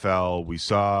the NFL, we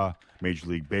saw Major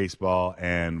League Baseball,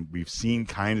 and we've seen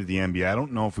kind of the NBA. I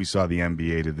don't know if we saw the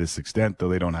NBA to this extent, though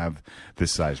they don't have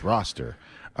this size roster.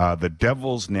 The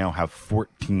Devils now have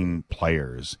 14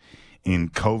 players in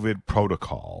COVID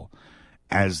protocol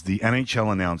as the NHL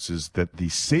announces that the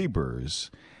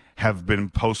Sabres have been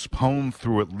postponed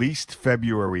through at least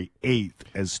February 8th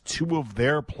as two of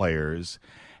their players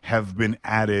have been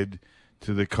added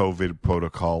to the COVID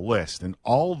protocol list. And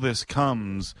all this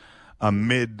comes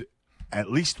amid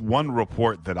at least one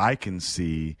report that I can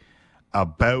see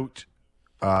about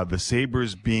the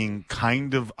Sabres being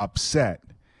kind of upset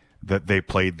that they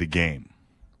played the game.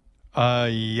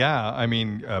 Yeah. I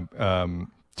mean,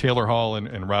 Taylor Hall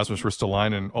and Rasmus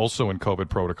Ristolainen also in COVID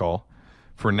protocol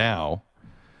for now.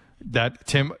 That,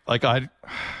 Tim,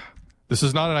 this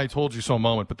is not an I told you so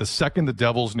moment, but the second the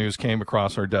Devils news came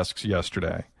across our desks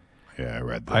yesterday. Yeah, I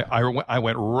read that. I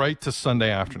went right to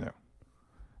Sunday afternoon.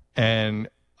 And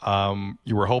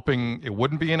you were hoping it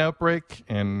wouldn't be an outbreak,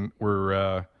 and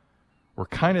we're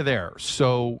kind of there.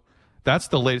 So that's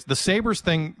the latest. The Sabres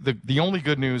thing, the only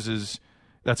good news is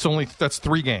that's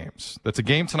 3 games. That's a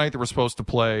game tonight that we're supposed to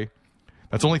play.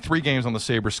 That's only 3 games on the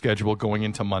Sabres schedule going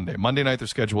into Monday. Monday night they're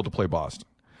scheduled to play Boston.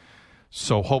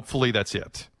 So hopefully that's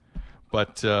it.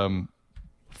 But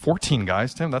 14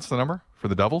 guys, Tim, that's the number for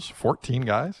the Devils? 14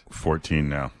 guys? 14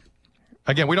 now.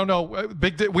 Again, we don't know.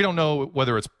 We don't know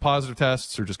whether it's positive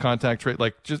tests or just contact trade.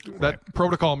 That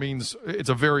protocol means it's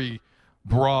a very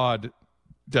broad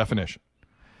definition.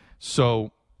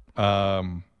 So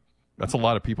that's a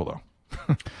lot of people, though.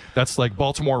 That's like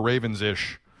Baltimore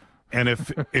Ravens-ish. And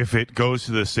if it goes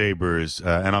to the Sabres,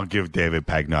 and I'll give David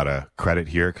Pagnotta credit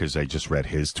here because I just read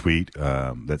his tweet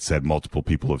that said multiple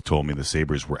people have told me the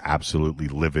Sabres were absolutely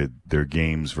livid. Their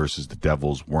games versus the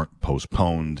Devils weren't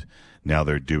postponed. Now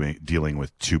they're dealing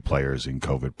with 2 players in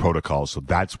COVID protocol. So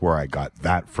that's where I got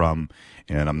that from.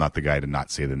 And I'm not the guy to not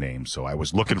say the name. So I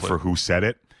was looking for who said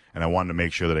it, and I wanted to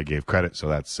make sure that I gave credit. So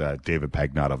that's David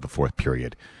Pagnotta of the Fourth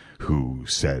Period, who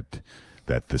said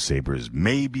that the Sabres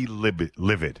may be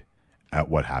livid at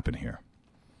what happened here.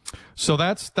 So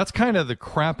that's kind of the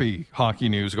crappy hockey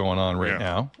news going on right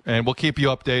now, and we'll keep you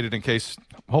updated in case.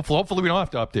 Hopefully we don't have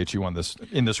to update you on this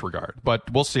in this regard, but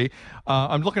we'll see.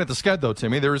 I'm looking at the schedule, though,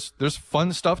 Timmy. There's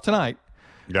fun stuff tonight.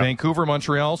 Yep. Vancouver,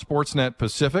 Montreal, Sportsnet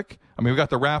Pacific. I mean, we've got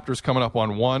the Raptors coming up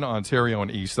on 1, Ontario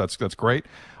and East. That's great.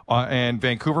 And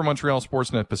Vancouver, Montreal,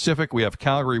 Sportsnet Pacific. We have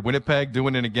Calgary, Winnipeg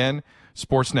doing it again.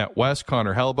 Sportsnet West.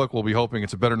 Connor Hellebuck will be hoping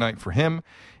it's a better night for him.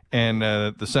 And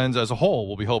the Sens as a whole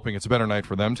will be hoping it's a better night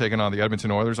for them, taking on the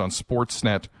Edmonton Oilers on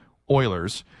Sportsnet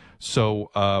Oilers. So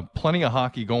plenty of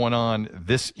hockey going on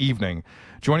this evening.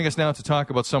 Joining us now to talk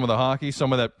about some of the hockey,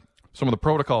 some of the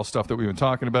protocol stuff that we've been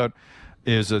talking about,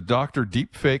 is Dr.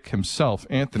 Deepfake himself,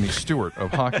 Anthony Stewart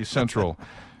of Hockey Central,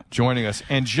 joining us.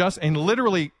 And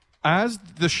literally as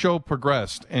the show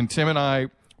progressed, and Tim and I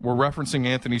were referencing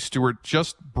Anthony Stewart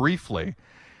just briefly,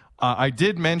 I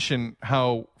did mention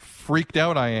how freaked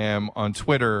out I am on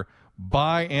Twitter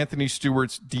by Anthony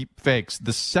Stewart's deep fakes.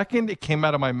 The second it came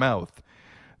out of my mouth,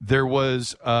 there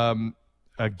was a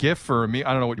GIF, or I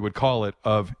don't know what you would call it,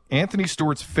 of Anthony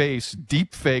Stewart's face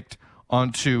deep faked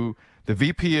onto the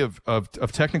VP of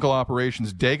Technical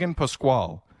Operations, Dagan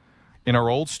Pasquale, in our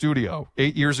old studio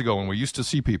 8 years ago when we used to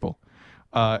see people.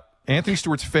 Anthony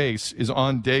Stewart's face is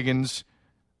on Dagan's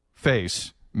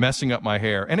face messing up my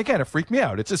hair. And again, it freaked me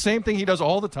out. It's the same thing he does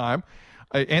all the time.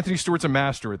 Anthony Stewart's a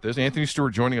master at this. Anthony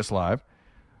Stewart joining us live.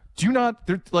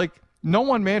 No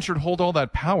one man should hold all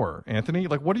that power, Anthony.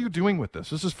 Like, what are you doing with this?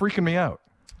 This is freaking me out.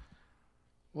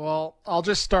 Well, I'll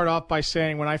just start off by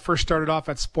saying when I first started off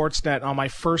at Sportsnet on my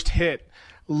first hit,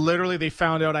 literally they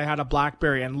found out I had a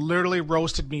BlackBerry and literally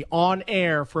roasted me on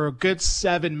air for a good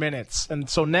 7 minutes. And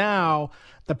so now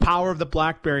the power of the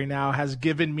BlackBerry now has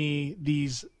given me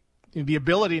the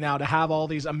ability now to have all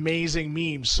these amazing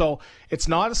memes. So it's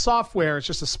not a software, it's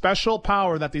just a special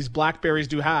power that these BlackBerries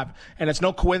do have. And it's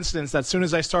no coincidence that as soon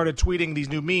as I started tweeting these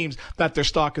new memes, that their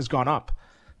stock has gone up.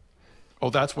 Oh,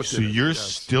 that's what So did it. you're Yes.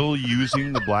 still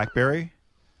using the BlackBerry?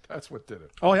 That's what did it.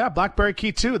 Oh, yeah, BlackBerry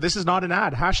Key 2. This is not an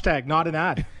ad. Hashtag not an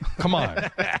ad. Come on.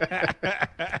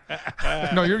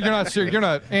 No, you're not serious. You're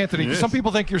not, Anthony. Yes. Some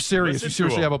people think you're serious. Listen You to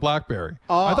seriously him. have a BlackBerry.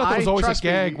 I thought that was always a trust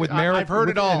me, gag with Merritt. I've heard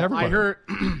it all. And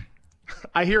everybody.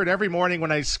 I hear it every morning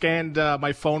when I scanned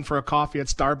my phone for a coffee at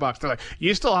Starbucks. They're like,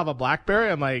 "You still have a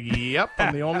BlackBerry?" I'm like, "Yep,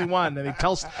 I'm the only one." And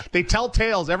they tell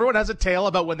tales. Everyone has a tale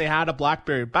about when they had a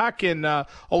BlackBerry. Back in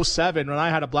 2007, when I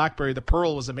had a BlackBerry, the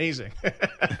Pearl was amazing.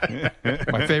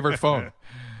 My favorite phone.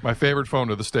 My favorite phone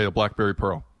to this day, the BlackBerry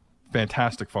Pearl.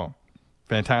 Fantastic phone.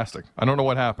 Fantastic. I don't know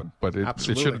what happened, but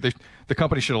Absolutely. the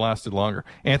company should have lasted longer.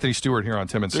 Anthony Stewart here on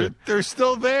Tim and Sid. They're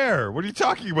still there. What are you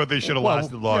talking about? They should have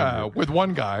lasted longer. Yeah, with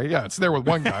one guy. Yeah, it's there with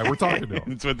one guy. We're talking to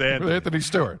him. It's with Anthony. With Anthony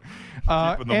Stewart.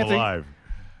 Keeping them alive.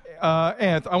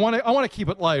 Anth, I want to keep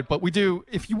it light, but we do.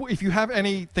 If you have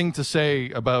anything to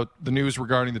say about the news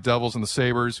regarding the Devils and the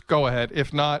Sabres, go ahead.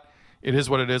 If not, it is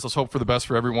what it is. Let's hope for the best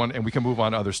for everyone, and we can move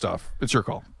on to other stuff. It's your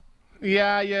call.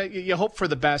 Yeah, you hope for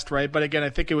the best, right? But again,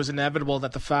 I think it was inevitable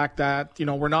that the fact that,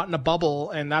 we're not in a bubble,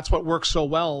 and that's what worked so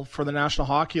well for the National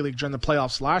Hockey League during the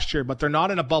playoffs last year, but they're not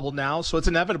in a bubble now, so it's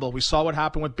inevitable. We saw what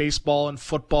happened with baseball and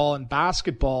football and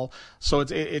basketball, so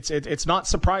it's not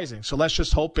surprising. So let's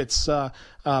just hope it's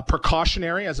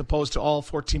precautionary as opposed to all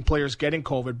 14 players getting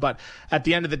COVID. But at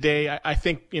the end of the day, I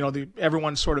think,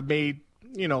 everyone sort of made,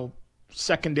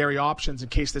 secondary options in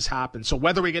case this happens. So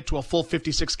whether we get to a full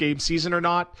 56 game season or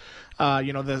not,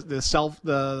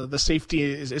 the safety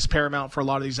is paramount for a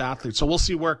lot of these athletes. So we'll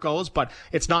see where it goes, but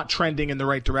it's not trending in the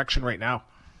right direction right now.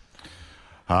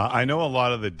 I know a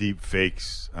lot of the deep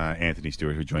fakes, Anthony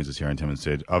Stewart, who joins us here on Tim and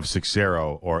Sid, of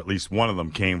Sixero, or at least one of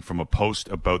them came from a post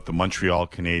about the Montreal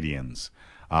Canadiens.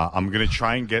 I'm going to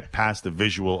try and get past the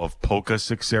visual of Polka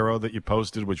Sixero that you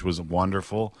posted, which was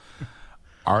wonderful.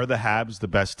 Are the Habs the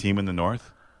best team in the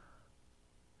North?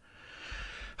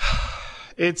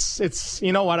 It's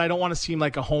you know what, I don't want to seem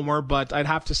like a homer, but I'd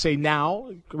have to say now,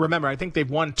 remember, I think they've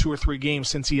won 2 or 3 games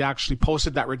since he actually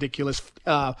posted that ridiculous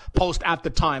post at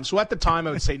the time. So at the time,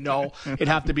 I would say no. It'd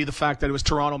have to be the fact that it was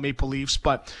Toronto Maple Leafs.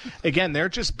 But again, they're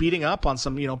just beating up on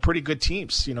some, pretty good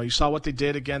teams. You saw what they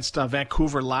did against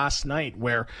Vancouver last night,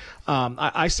 where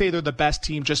I say they're the best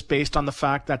team just based on the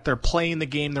fact that they're playing the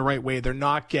game the right way. They're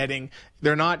not getting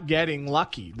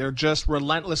lucky. They're just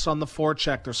relentless on the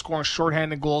forecheck. They're scoring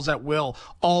shorthanded goals at will.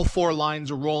 All 4 lines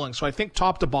are rolling. So I think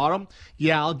top to bottom,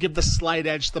 I'll give the slight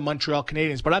edge to the Montreal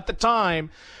Canadiens. But at the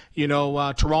time,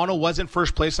 Toronto was in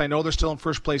first place. I know they're still in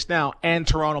first place now, and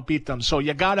Toronto beat them. So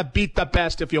you got to beat the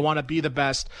best if you want to be the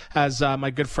best, as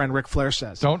my good friend Ric Flair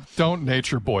says. Don't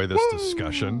nature boy this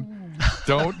discussion.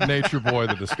 Don't nature boy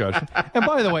the discussion. And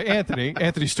by the way,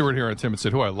 Anthony Stewart here on Tim and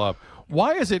Sid, who I love.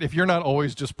 Why is it if you're not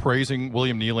always just praising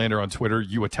William Nylander on Twitter,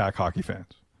 you attack hockey fans?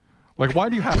 Like, why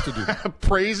do you have to do that?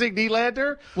 Praising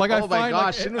Nylander? Like, oh my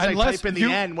gosh! As soon as I type in the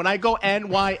N, when I go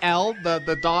NYL,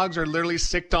 the dogs are literally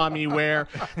sick on me. Where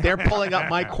they're pulling up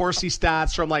my Corsi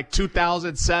stats from like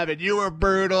 2007. You were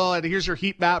brutal, and here's your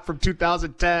heat map from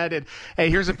 2010, and hey,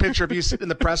 here's a picture of you sitting in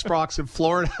the press box in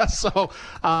Florida. So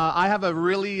I have a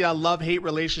really love-hate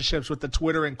relationships with the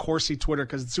Twitter and Corsi Twitter,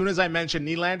 because as soon as I mention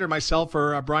Nylander, myself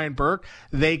or Brian Burke,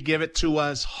 they give it to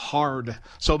us hard.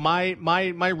 So my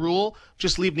rule: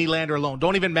 just leave Nylander alone.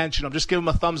 Don't even mention him. Just give him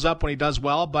a thumbs up when he does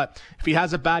well. But if he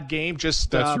has a bad game,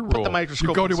 just put the microscope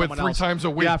you go on to it someone 3 else. times a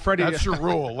week. Yeah, Freddie. That's your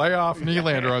rule. Lay off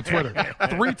Nylander on Twitter.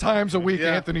 3 times a week,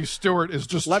 Yeah. Anthony Stewart is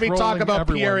just Let me talk trolling about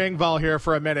everyone. Pierre Engvall here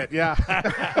for a minute. Yeah.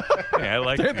 I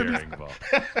like Pierre Engvall.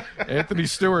 Anthony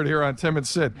Stewart here on Tim and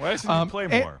Sid. Why doesn't he play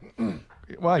more?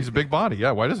 Well, he's a big body.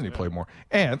 Yeah, why doesn't he play more?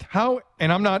 And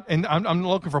I'm not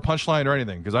looking for punchline or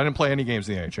anything, because I didn't play any games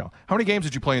in the NHL. How many games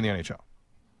did you play in the NHL?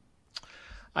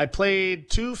 I played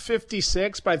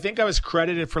 256, but I think I was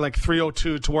credited for like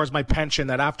 302 towards my pension.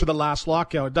 That after the last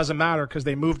lockout, it doesn't matter because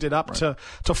they moved it up to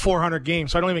 400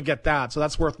 games. So I don't even get that. So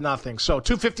that's worth nothing. So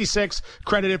 256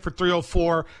 credited for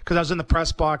 304 because I was in the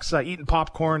press box eating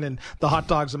popcorn and the hot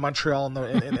dogs in Montreal in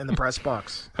the press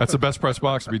box. That's the best press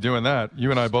box to be doing that.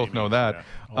 You and I both know that.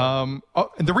 And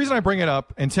the reason I bring it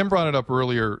up, and Tim brought it up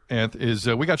earlier, Anth, is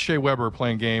we got Shea Weber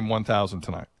playing game 1,000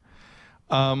 tonight.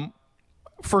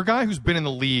 For a guy who's been in the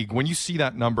league, when you see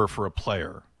that number for a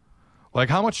player, like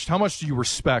how much do you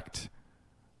respect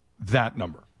that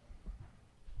number?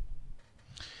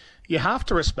 You have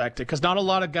to respect it because not a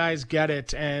lot of guys get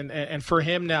it. And for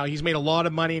him now, he's made a lot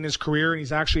of money in his career and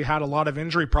he's actually had a lot of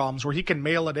injury problems where he can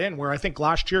mail it in, where I think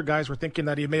last year guys were thinking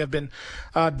that he may have been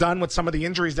done with some of the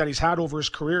injuries that he's had over his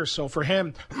career. So for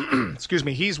him, excuse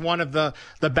me, he's one of the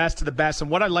best of the best.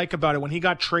 And what I like about it, when he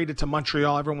got traded to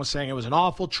Montreal, everyone was saying it was an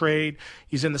awful trade.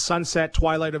 He's in the sunset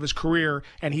twilight of his career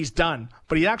and he's done.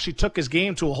 But he actually took his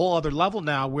game to a whole other level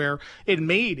now where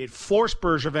it forced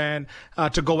Bergevin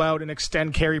to go out and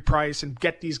extend Carey Price and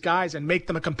get these guys and make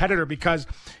them a competitor because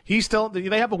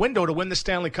they have a window to win the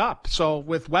Stanley Cup. So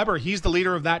with Weber, he's the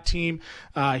leader of that team.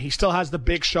 He still has the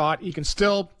big shot.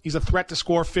 He's a threat to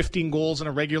score 15 goals in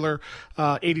a regular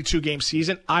 82-game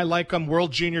season. I like him,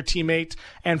 World Junior teammate.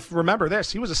 And remember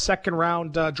this, he was a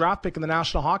second-round draft pick in the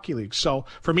National Hockey League. So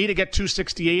for me to get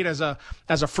 268 as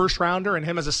a first-rounder and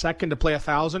him as a second to play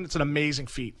 1,000, it's an amazing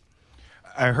feat.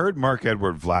 I heard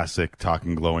Marc-Edouard Vlasic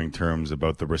talking glowing terms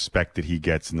about the respect that he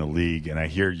gets in the league, and I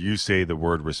hear you say the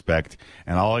word respect,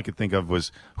 and all I could think of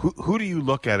was, who do you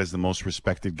look at as the most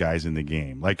respected guys in the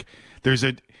game? Like,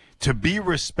 to be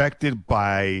respected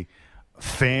by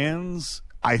fans,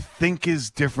 I think is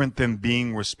different than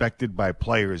being respected by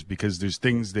players because there's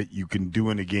things that you can do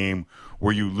in a game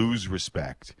where you lose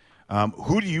respect.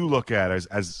 Who do you look at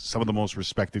as some of the most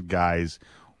respected guys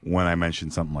when I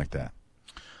mention something like that?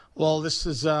 Well, this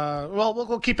is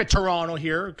we'll keep it Toronto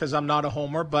here because I'm not a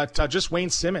homer, but just Wayne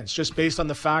Simmons, just based on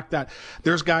the fact that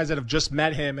there's guys that have just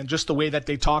met him and just the way that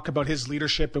they talk about his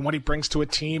leadership and what he brings to a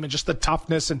team and just the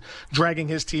toughness and dragging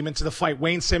his team into the fight.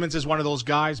 Wayne Simmons is one of those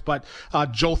guys, but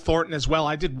Joe Thornton as well.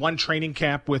 I did one training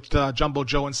camp with Jumbo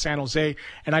Joe in San Jose,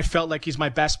 and I felt like he's my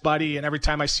best buddy, and every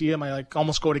time I see him, I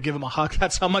almost go to give him a hug.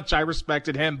 That's how much I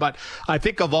respected him. But I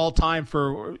think of all time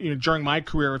during my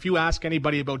career, if you ask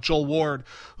anybody about Joel Ward,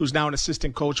 who's now an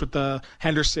assistant coach with the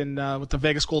Henderson, with the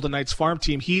Vegas Golden Knights farm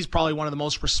team, he's probably one of the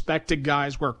most respected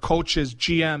guys where coaches,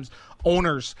 GMs,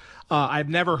 owners, I've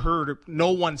never heard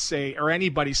no one say or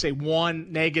anybody say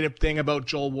one negative thing about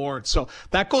Joel Ward. So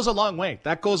that goes a long way.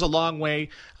 That goes a long way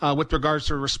with regards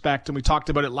to respect. And we talked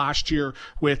about it last year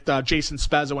with Jason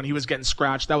Spezza when he was getting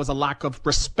scratched. That was a lack of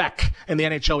respect. In the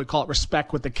NHL, we call it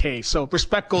respect with the K. So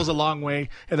respect goes a long way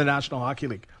in the National Hockey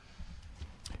League.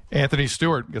 Anthony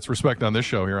Stewart gets respect on this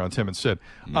show here on Tim and Sid.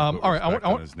 All right, I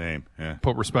want his name. Yeah.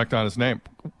 Put respect on his name.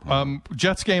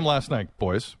 Jets game last night,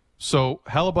 boys. So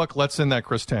Hellebuck lets in that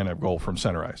Chris Tanev goal from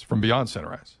center ice, from beyond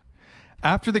center ice.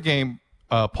 After the game,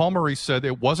 Paul Maurice said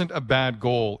it wasn't a bad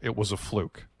goal, it was a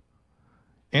fluke.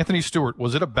 Anthony Stewart,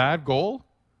 was it a bad goal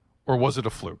or was it a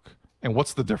fluke? And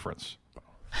what's the difference?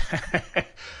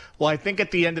 Well, I think at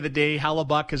the end of the day,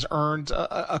 Hellebuck has earned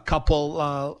a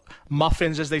couple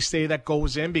muffins, as they say, that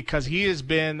goes in because he has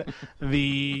been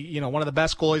one of the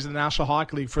best goalies in the National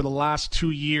Hockey League for the last 2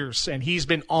 years, and he's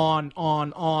been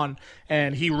on,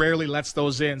 and he rarely lets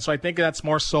those in. So I think that's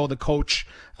more so the coach,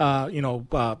 letting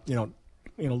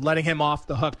him off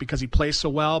the hook because he plays so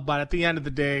well. But at the end of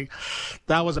the day,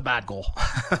 that was a bad goal.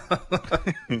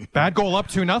 Bad goal up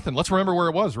 2-0. Let's remember where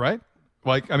it was, right?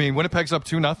 Winnipeg's up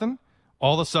 2-0.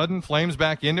 All of a sudden, Flames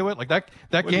back into it. Like that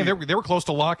game, they were close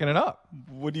to locking it up.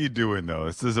 What are you doing, though?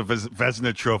 This is a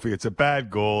Vezina Trophy. It's a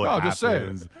bad goal. No, just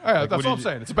saying. Yeah, that's what I'm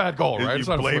saying. It's a bad goal, right? Are you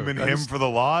blaming him for the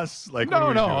loss? Like, no.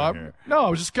 I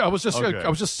was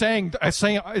just saying.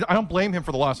 I don't blame him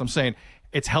for the loss. I'm saying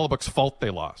it's Hellebuck's fault they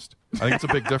lost. I think it's a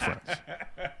big difference.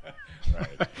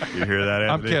 Right. You hear that,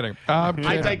 Anthony? I'm kidding.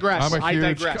 I digress.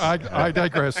 I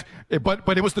digress.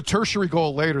 But it was the tertiary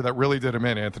goal later that really did him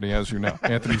in, Anthony, as you know.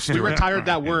 Anthony Stewart. We retired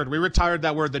that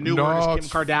word. The new word is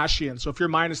Kim Kardashian. So if you're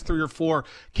minus 3 or 4,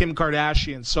 Kim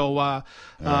Kardashian. So,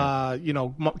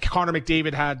 Connor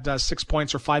McDavid had 6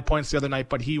 points or 5 points the other night,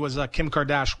 but he was Kim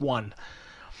Kardashian 1.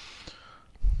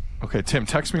 Okay, Tim,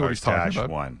 text me what he's talking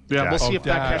about. One. Yeah, we'll see if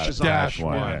that catches on. Dash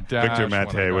one. Yeah. Victor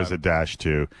Mete was a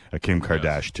 -2, a Kim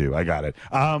Kardashian 2. I got it.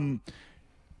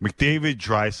 McDavid,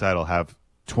 Draisaitl have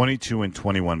 22 and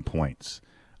 21 points.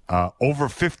 Over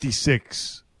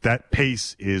 56, that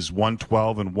pace is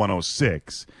 112 and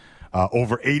 106.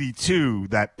 Over 82,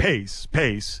 that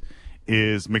pace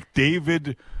is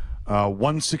McDavid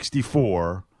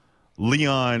 164,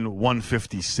 Leon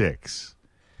 156.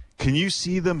 Can you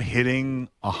see them hitting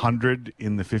 100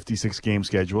 in the 56-game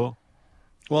schedule?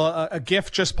 Well, a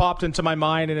GIF just popped into my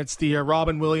mind, and it's the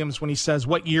Robin Williams when he says,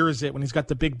 "What year is it?" when he's got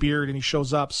the big beard and he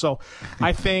shows up. So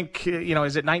I think, is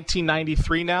it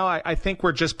 1993 now? I think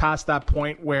we're just past that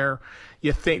point where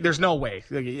you think there's no way.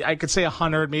 I could say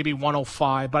 100, maybe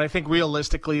 105, but I think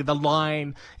realistically the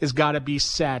line has got to be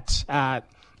set at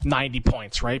 90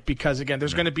 points, right? Because again,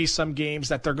 there's going to be some games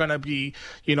that they're going to be,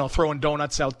 throwing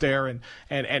donuts out there and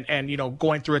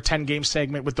going through a 10-game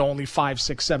segment with only 5,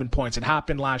 6, 7 points. It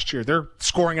happened last year. They're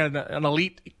scoring at an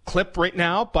elite clip right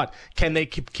now, but can they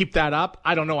keep that up?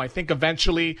 I don't know. I think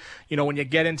eventually, when you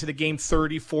get into the game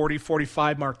 30, 40,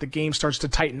 45 mark, the game starts to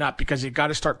tighten up because you got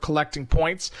to start collecting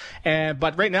points.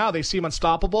 But right now they seem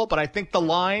unstoppable, but I think the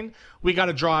line, we got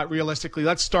to draw it realistically.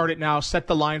 Let's start it now. Set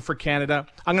the line for Canada.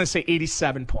 I'm going to say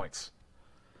 87 points.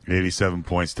 87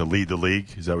 points to lead the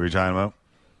league. Is that what you're talking about?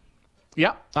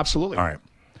 Yeah, absolutely. All right.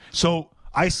 So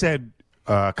I said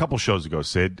a couple shows ago,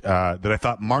 Sid, that I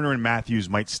thought Marner and Matthews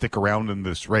might stick around in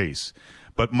this race.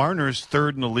 But Marner's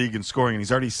third in the league in scoring, and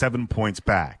he's already 7 points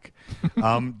back.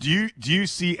 Do you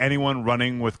see anyone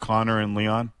running with Connor and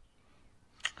Leon?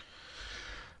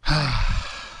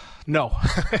 No.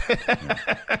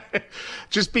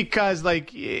 Just because,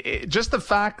 just the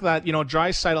fact that,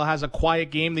 Draisaitl has a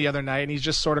quiet game the other night and he's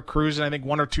just sort of cruising, I think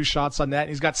 1 or 2 shots on net, and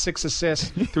he's got 6 assists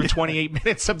through 28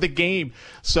 minutes of the game.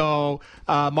 So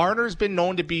Marner's been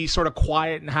known to be sort of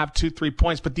quiet and have 2-3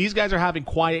 points, but these guys are having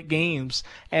quiet games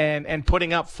and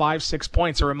putting up 5-6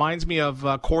 points. It reminds me of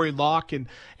Corey Locke and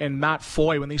Matt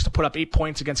Foy when they used to put up 8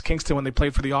 points against Kingston when they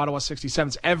played for the Ottawa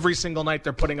 67s. Every single night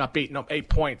they're putting up 8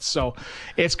 points. So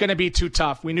it's going to be too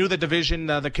tough. We knew the division,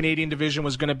 the Canadian division,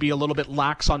 was going to be a little bit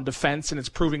lax on defense, and it's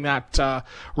proving that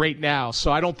right now.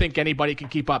 So I don't think anybody can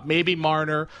keep up. Maybe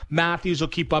Marner, Matthews will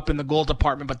keep up in the goal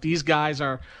department, but these guys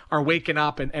are waking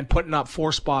up and putting up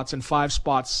 4 spots and 5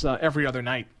 spots every other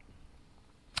night.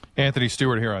 Anthony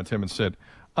Stewart here on Tim and Sid.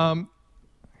 Tim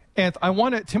and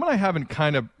I haven't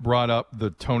kind of brought up the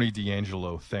Tony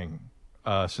DeAngelo thing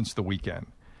since the weekend.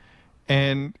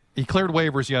 And he cleared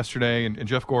waivers yesterday, and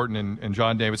Jeff Gordon and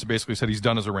John Davidson basically said he's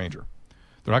done as a Ranger.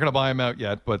 They're not going to buy him out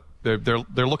yet, but they're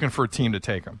looking for a team to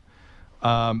take him.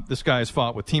 This guy has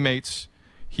fought with teammates.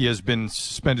 He has been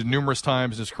suspended numerous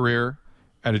times in his career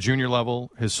at a junior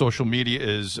level. His social media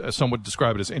is, some would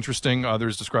describe it as interesting.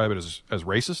 Others describe it as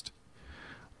racist.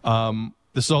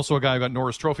 This is also a guy who got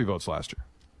Norris Trophy votes last year.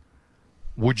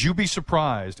 Would you be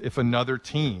surprised if another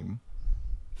team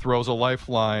throws a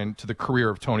lifeline to the career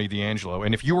of Tony DeAngelo?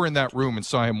 And if you were in that room and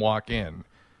saw him walk in,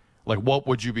 what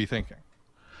would you be thinking?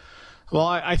 Well,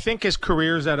 I think his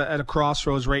career's at a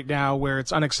crossroads right now where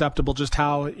it's unacceptable just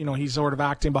how, he's sort of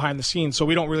acting behind the scenes. So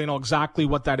we don't really know exactly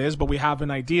what that is, but we have an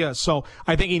idea. So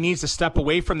I think he needs to step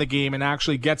away from the game and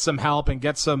actually get some help and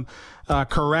get some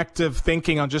corrective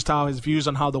thinking on just how his views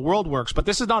on how the world works. But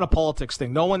this is not a politics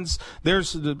thing.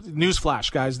 There's the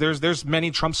newsflash, guys. There's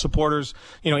many Trump supporters,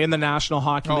 in the National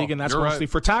Hockey League, and that's mostly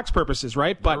for tax purposes,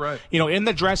 right? But, in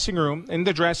the dressing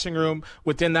room,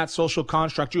 within that social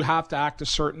construct, you have to act a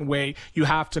certain way. You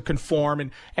have to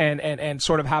conform and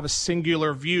sort of have a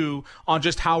singular view on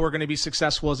just how we're going to be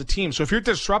successful as a team. So if you're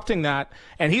disrupting that,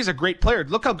 and he's a great player,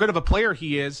 look how good of a player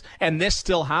he is, and this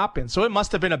still happens. So it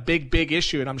must have been a big, big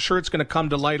issue, and I'm sure it's going to come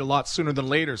to light a lot sooner than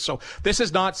later. So this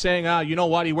is not saying, you know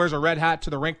what, he wears a red hat to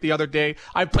the rink the other day.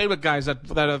 I've played with guys that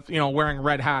have, wearing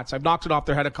red hats. I've knocked it off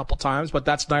their head a couple times, but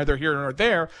that's neither here nor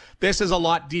there. This is a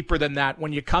lot deeper than that.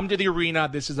 When you come to the arena,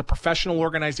 this is a professional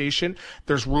organization.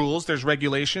 There's rules, there's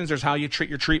regulations, there's how you treat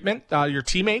your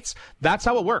teammates. That's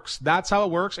how it works.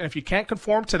 And if you can't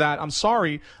conform to that, I'm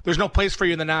sorry, there's no place for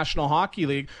you in the National Hockey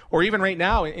League or even right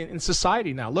now in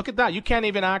society now. Look at that. You can't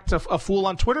even act a fool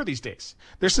on Twitter these days.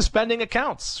 They're suspending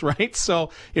accounts, right? So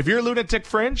if you're lunatic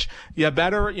fringe, you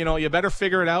better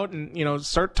figure it out and,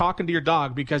 start talking to your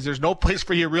dog, because there's no place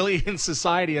for you really in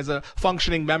society as a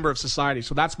functioning member of society.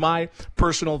 So that's my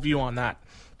personal view on that.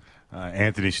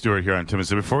 Anthony Stewart here on Tim.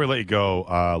 So before we let you go,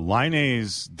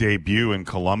 Laine's debut in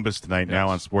Columbus tonight, now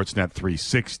on Sportsnet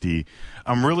 360.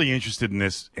 I'm really interested in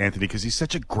this, Anthony, because he's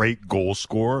such a great goal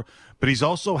scorer, but he's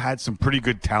also had some pretty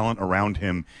good talent around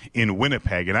him in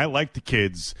Winnipeg. And I like the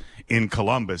kids in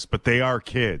Columbus, but they are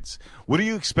kids. What do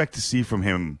you expect to see from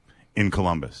him in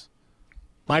Columbus?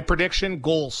 My prediction,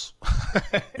 goals.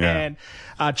 And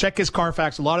check his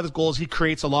Carfax. A lot of his goals, he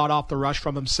creates a lot off the rush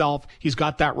from himself. He's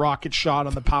got that rocket shot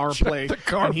on the power play.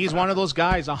 And he's one of those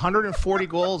guys, 140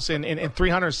 goals in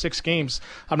 306 games.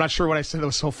 I'm not sure what I said that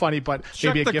was so funny, but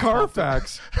Check maybe a the gift.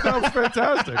 Carfax. That was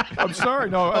fantastic. I'm sorry.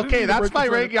 No. Okay, that's my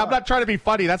regular. I'm not trying to be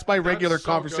funny. That's my regular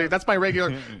conversation. That's my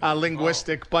regular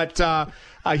linguistic. But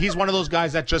he's one of those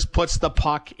guys that just puts the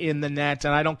puck in the net,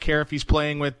 and I don't care if he's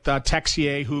playing with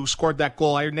Texier, who scored that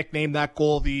goal. I nicknamed that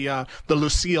goal the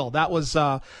Lucille. That was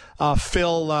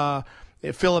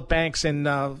Philip Banks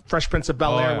in Fresh Prince of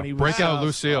Bel-Air when he was breakout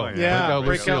Lucille.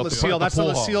 Breakout Lucille. That's the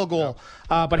Lucille goal.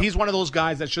 But he's one of those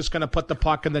guys that's just going to put the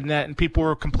puck in the net, and people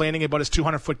were complaining about his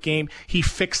 200-foot game. He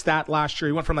fixed that last year.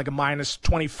 He went from like a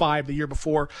 -25 the year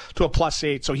before to a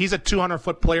 +8. So he's a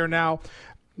 200-foot player now.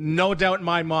 No doubt in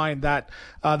my mind that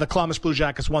the Columbus Blue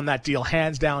Jackets won that deal,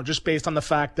 hands down, just based on the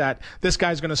fact that this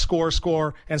guy's going to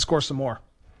score, and score some more.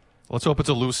 Let's hope it's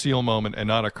a Lucille moment and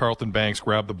not a Carlton Banks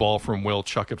grab the ball from Will,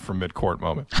 chuck it from midcourt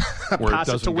moment. Where Pass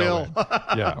it to Will.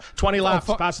 Yeah. 20 laps,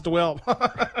 pass it to Will.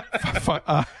 What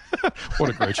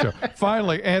a great show.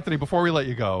 Finally, Anthony, before we let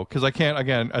you go, because I can't,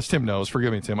 again, as Tim knows,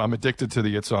 forgive me, Tim, I'm addicted to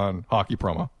the It's On hockey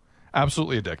promo.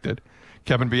 Absolutely addicted.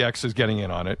 Kevin BX is getting in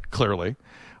on it, clearly.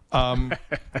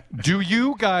 Do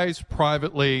you guys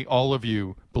privately, all of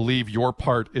you, believe your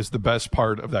part is the best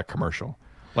part of that commercial?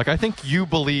 Like, I think you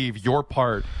believe your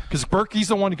part, because Berkey's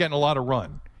the one getting a lot of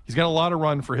run. He's getting a lot of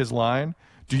run for his line.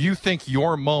 Do you think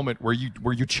your moment where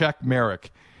you check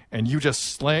Merrick and you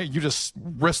just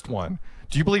wrist one,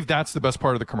 do you believe that's the best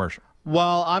part of the commercial?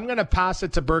 Well, I'm going to pass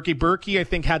it to Berkey. Berkey, I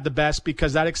think, had the best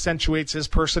because that accentuates his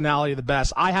personality the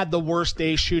best. I had the worst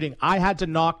day shooting. I had to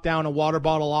knock down a water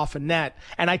bottle off a net,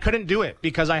 and I couldn't do it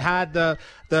because I had the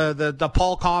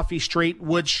Paul Coffey straight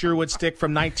wood Sherwood stick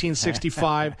from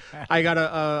 1965. I got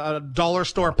a dollar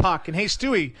store puck. And, hey,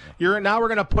 Stewie, now we're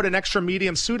going to put an extra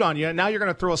medium suit on you, and now you're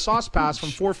going to throw a sauce pass from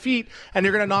 4 feet, and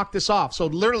you're going to knock this off. So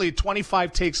literally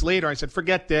 25 takes later, I said,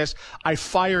 forget this. I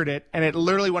fired it, and it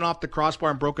literally went off the crossbar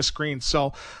and broke a screen.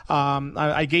 So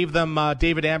I gave them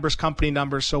David Amber's company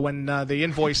number. So when they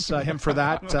invoice him for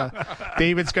that,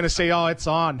 David's going to say, "Oh, it's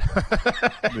on."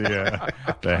 Yeah,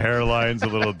 the hairline's a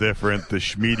little different. The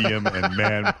schmedium, and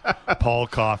man, Paul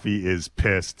Coffey is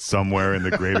pissed somewhere in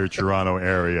the Greater Toronto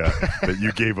area that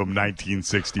you gave him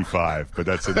 1965. But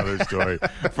that's another story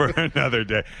for another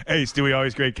day. Hey, Stewie,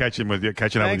 always great catching up with you.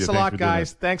 Thanks a lot,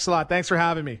 guys. Thanks a lot. Thanks for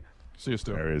having me. See you,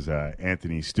 Stuart. There is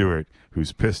Anthony Stewart,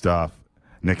 who's pissed off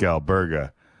Nick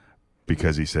Alberga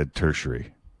because he said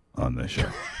tertiary on this show.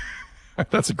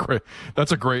 That's a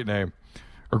great name,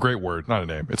 or great word, not a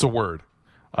name. It's a word.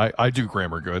 I do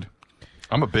grammar good.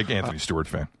 I'm a big Anthony Stewart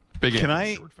fan. Stewart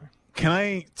fan. Can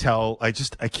I tell?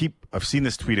 I've seen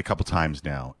this tweet a couple times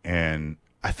now, and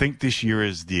I think this year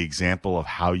is the example of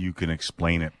how you can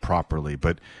explain it properly.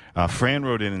 But Fran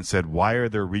wrote in and said, "Why are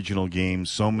there regional games?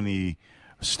 So many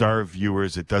star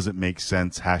viewers. It doesn't make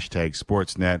sense."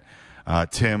 #Sportsnet.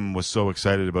 Tim was so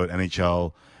excited about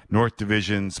NHL North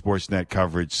Division. Sportsnet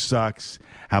coverage sucks.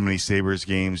 How many Sabres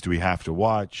games do we have to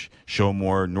watch? Show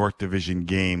more North Division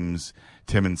games.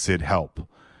 Tim and Sid help.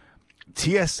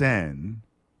 TSN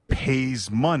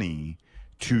pays money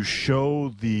to show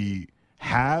the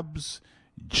Habs,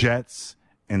 Jets,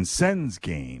 and Sens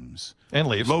games. And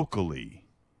Leafs. Locally.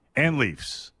 And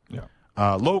Leafs. Yeah.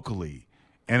 Locally.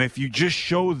 And if you just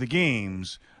show the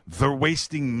games, they're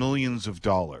wasting millions of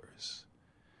dollars.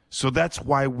 So that's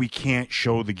why we can't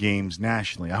show the games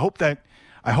nationally. I hope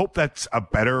that's a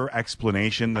better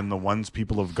explanation than the ones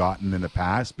people have gotten in the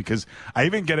past, because I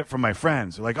even get it from my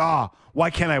friends. They're like, why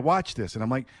can't I watch this? And I'm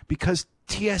like, because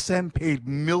TSN paid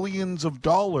millions of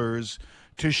dollars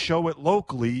to show it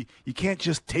locally. You can't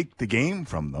just take the game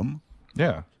from them.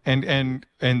 Yeah. And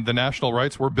the national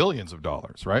rights were billions of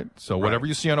dollars, right? So whatever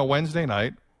you see on a Wednesday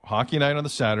night, hockey night on the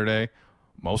Saturday,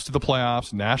 most of the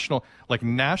playoffs,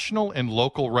 national and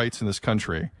local rights in this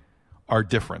country are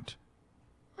different.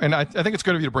 And I think it's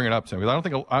good of you to bring it up, Tim, because I don't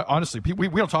think, honestly, we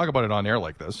don't talk about it on air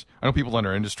like this. I know people in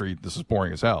our industry, this is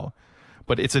boring as hell,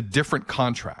 but it's a different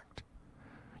contract.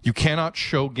 You cannot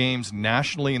show games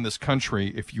nationally in this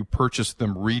country if you purchase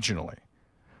them regionally.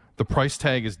 The price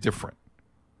tag is different.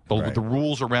 The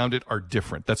rules around it are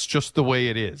different. That's just the way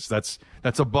it is. That's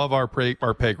above our pay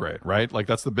grade, right? Like,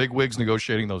 that's the big wigs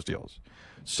negotiating those deals.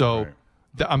 So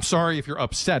I'm sorry if you're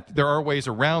upset. There are ways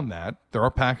around that. There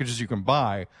are packages you can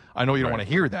buy. I know you don't want to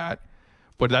hear that,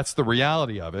 but that's the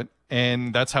reality of it.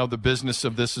 And that's how the business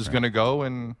of this is going to go.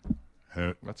 And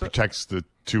it protects the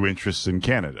two interests in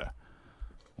Canada.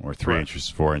 or 3 inches,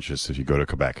 4 inches if you go to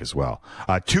Quebec as well.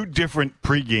 2 different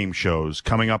pregame shows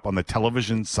coming up on the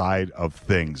television side of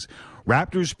things.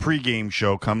 Raptors pregame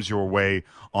show comes your way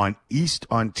on East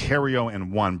Ontario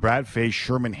and 1. Brad Fay,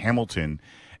 Sherman Hamilton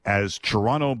as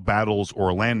Toronto battles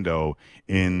Orlando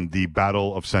in the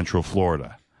Battle of Central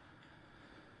Florida.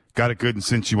 Got it good, and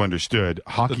since you understood,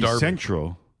 Hockey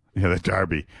Central, the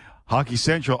Derby. Hockey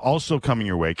Central also coming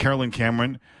your way. Carolyn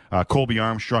Cameron, Colby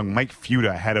Armstrong, Mike Futa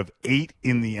ahead of 8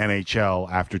 in the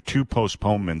NHL after 2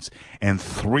 postponements and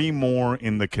 3 more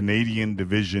in the Canadian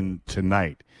division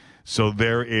tonight. So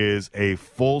there is a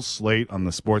full slate on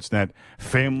the Sportsnet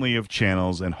family of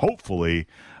channels, and hopefully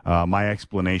my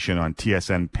explanation on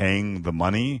TSN paying the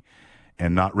money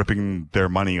and not ripping their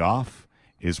money off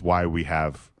is why we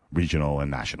have regional and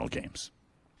national games.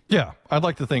 Yeah, I'd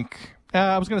like to think,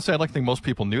 I was going to say I'd like to think most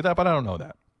people knew that, but I don't know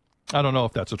that. I don't know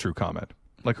if that's a true comment.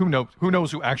 Like, who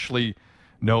knows who actually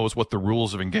knows what the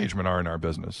rules of engagement are in our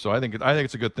business. So I think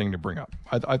it's a good thing to bring up.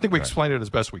 I think we explained it as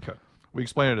best we could.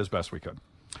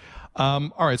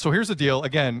 All right, so here's the deal.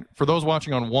 Again, for those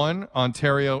watching on 1,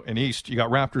 Ontario and East, you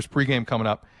got Raptors pregame coming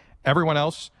up. Everyone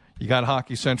else, you got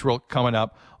Hockey Central coming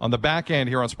up. On the back end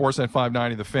here on Sportsnet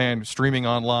 590, The Fan, streaming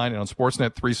online, and on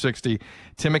Sportsnet 360,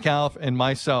 Tim McAuliffe and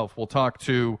myself will talk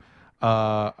to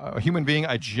a human being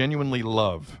I genuinely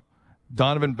love,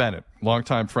 Donovan Bennett,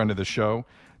 longtime friend of the show,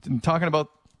 talking about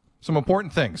some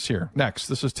important things here. Next,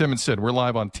 this is Tim and Sid. We're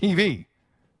live on TV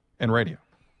and radio.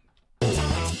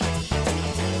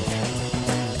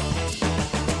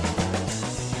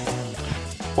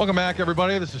 Welcome back,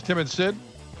 everybody. This is Tim and Sid.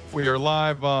 We are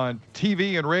live on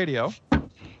TV and radio.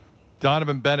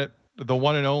 Donovan Bennett, the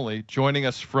one and only, joining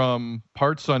us from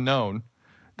parts unknown.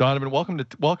 Donovan, welcome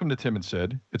to Tim and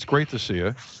Sid. It's great to see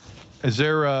you. Is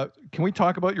there? Can we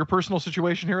talk about your personal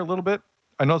situation here a little bit?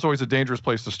 I know it's always a dangerous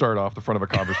place to start off the front of a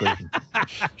conversation.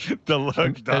 The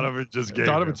look Donovan just gave.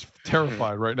 Donovan's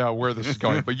terrified right now where this is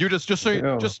going. But you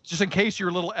just in case you're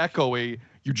a little echoey,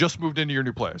 you just moved into your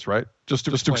new place, right? Just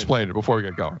to explain it before we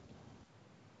get going.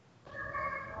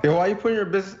 Yeah, why are you putting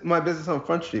my business on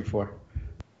Front Street for?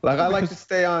 Like, I like to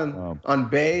stay on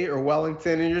Bay or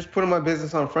Wellington, and you're just putting my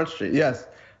business on Front Street. Yes,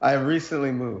 I have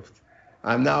recently moved.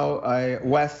 I'm now a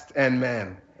West End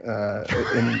man. For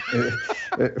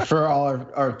all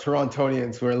our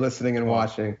Torontonians who are listening and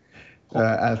watching,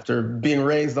 after being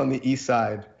raised on the East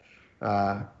Side,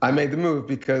 I made the move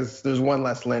because there's one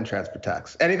less land transfer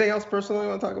tax. Anything else personally you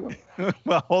want to talk about?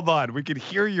 Well, hold on. We could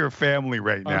hear your family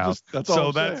right now.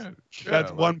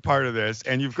 That's one part of this.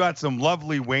 And you've got some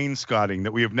lovely wainscoting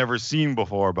that we have never seen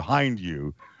before behind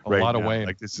you. A lot of Wayne.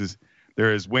 Like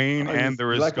there is Wayne and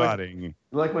there is Scotting. You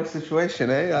like my situation,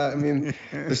 eh? I mean,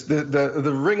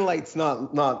 the ring light's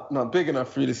not big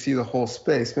enough for you to see the whole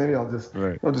space. Maybe I'll just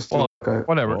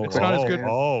whatever. It's not as good.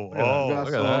 Look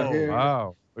at that.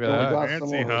 Wow. Look at that.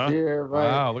 Fancy, huh? Here, right?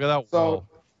 Wow, look at that wall.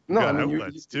 No, I mean,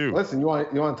 listen, you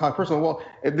want to talk personal. Well,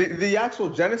 the actual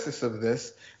genesis of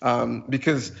this,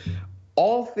 because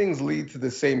all things lead to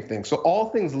the same thing. So all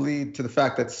things lead to the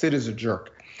fact that Sid is a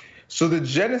jerk. So the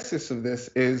genesis of this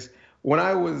is when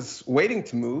I was waiting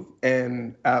to move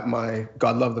and at my,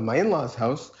 God love them, my in-laws'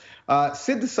 house,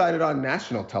 Sid decided on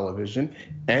national television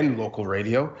and local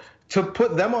radio to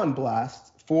put them on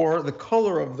blast for the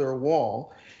color of their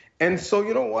wall. And so,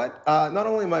 you know what? Not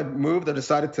only am I moved, I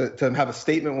decided to have a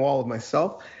statement wall of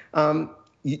myself.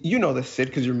 You know this, Sid,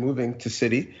 because you're moving to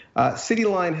City. City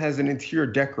Line has an interior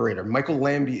decorator. Michael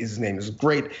Lambie is his name. He's a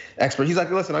great expert. He's like,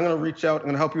 listen, I'm going to reach out. I'm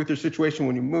going to help you with your situation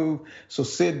when you move so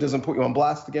Sid doesn't put you on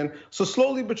blast again. So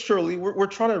slowly but surely, we're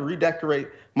trying to redecorate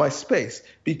my space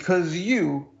because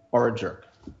you are a jerk.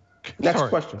 Next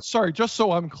question. Sorry, just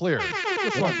so I'm clear.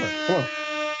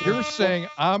 You're saying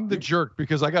I'm the jerk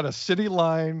because I got a City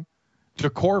Line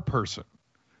decor person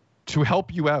to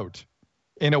help you out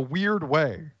in a weird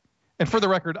way. And for the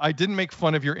record, I didn't make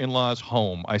fun of your in-laws'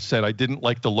 home. I said I didn't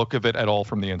like the look of it at all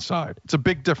from the inside. It's a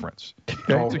big difference.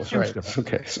 Okay? It's a huge difference.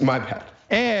 Okay, so my bad.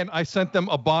 And I sent them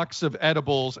a box of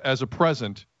edibles as a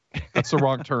present. That's the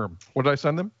wrong term. What did I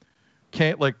send them?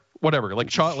 Like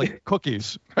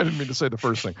cookies. I didn't mean to say the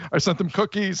first thing. I sent them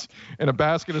cookies and a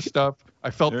basket of stuff.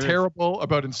 I felt terrible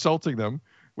about insulting them,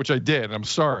 which I did. And I'm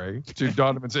sorry to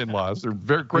Donovan's in-laws. They're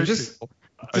very great people.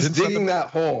 Just digging that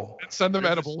hole. Send them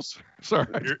edibles. Sorry.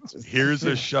 Here's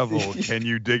a shovel. Can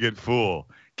you dig it, fool?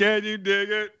 Can you dig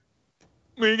it?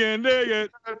 We can dig it.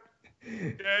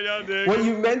 What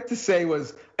you meant to say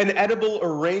was an edible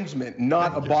arrangement,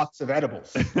 not a box of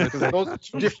edibles. Because those are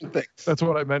two different things. That's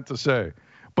what I meant to say.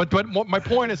 But my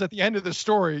point is, at the end of the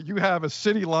story, you have a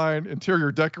City Line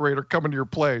interior decorator coming to your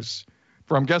place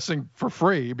for, I'm guessing, for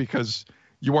free because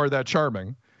you are that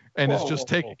charming. and is just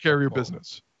taking care of your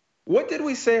business. What did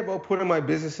we say about putting my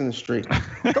business in the street?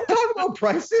 Don't talk about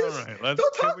prices. All right,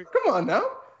 Come on now.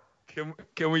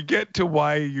 Can we get to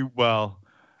why you, well,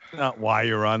 not why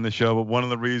you're on the show, but one of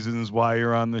the reasons why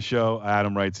you're on the show?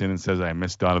 Adam writes in and says, I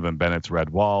miss Donovan Bennett's red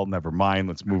wall. Never mind.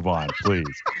 Let's move on, please.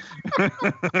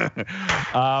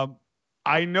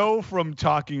 I know from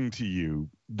talking to you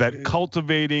that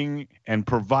cultivating and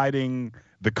providing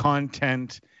the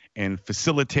content and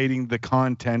facilitating the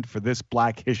content for this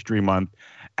Black History Month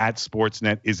at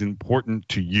Sportsnet is important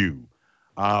to you,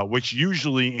 which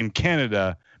usually in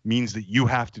Canada means that you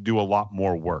have to do a lot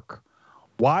more work.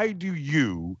 Why do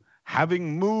you,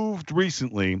 having moved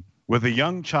recently with a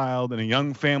young child and a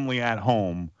young family at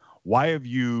home, why have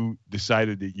you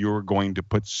decided that you're going to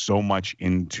put so much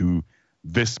into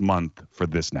this month for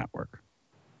this network?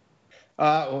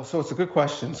 So it's a good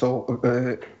question.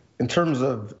 So in terms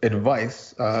of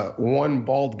advice, one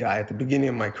bald guy at the beginning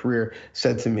of my career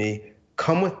said to me,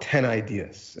 come with 10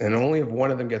 ideas, and only if one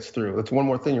of them gets through. That's one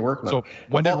more thing you're working on. So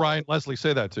when did Ryan Leslie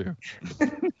say that to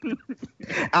you?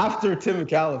 After Tim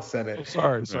McAuliffe said it.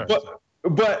 Sorry.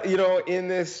 But in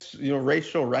this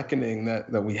racial reckoning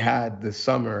that we had this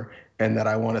summer, and that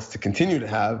I want us to continue to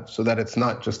have, so that it's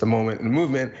not just a moment in the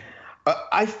movement,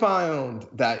 I found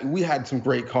that we had some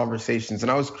great conversations, and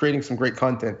I was creating some great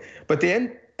content. But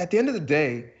at the end of the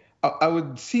day, I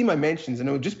would see my mentions, and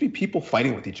it would just be people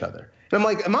fighting with each other. And I'm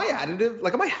like, am I additive?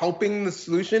 Like, am I helping the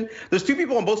solution? There's two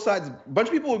people on both sides. A bunch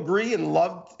of people agree and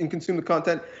loved and consumed the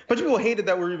content. A bunch of people hated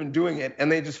that we're even doing it, and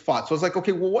they just fought. So I was like,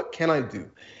 okay, well, what can I do?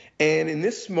 And in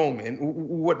this moment,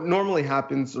 what normally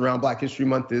happens around Black History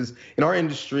Month is, in our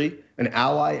industry, an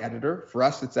ally editor, for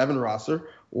us, it's Evan Rosser,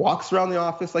 walks around the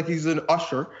office like he's an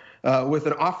usher with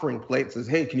an offering plate, says,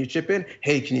 hey, can you chip in?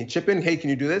 Hey, can you chip in? Hey, can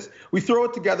you do this? We throw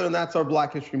it together, and that's our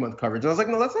Black History Month coverage. And I was like,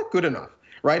 no, that's not good enough.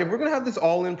 Right? If we're going to have this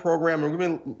all-in program, and we're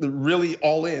going to really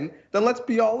all in, then let's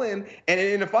be all in. And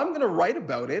if I'm going to write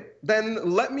about it, then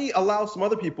let me allow some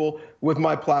other people with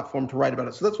my platform to write about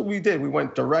it. So that's what we did. We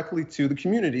went directly to the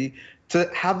community to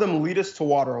have them lead us to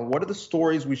water on what are the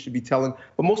stories we should be telling,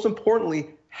 but most importantly,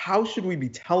 how should we be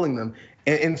telling them?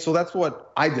 And so that's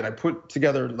what I did. I put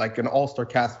together like an all-star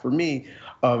cast for me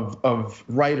of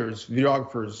writers,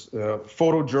 videographers,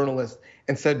 photojournalists,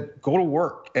 and said, go to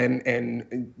work.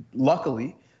 And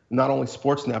luckily, not only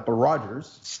Sportsnet, but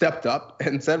Rogers stepped up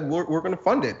and said, we're going to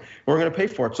fund it. We're going to pay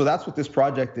for it. So that's what this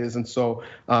project is. And so,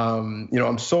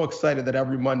 I'm so excited that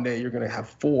every Monday you're going to have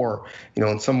 4,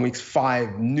 in some weeks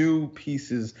 5 new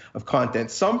pieces of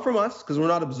content. Some from us, because we're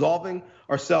not absolving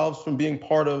ourselves from being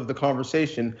part of the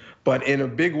conversation, but in a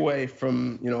big way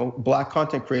from, Black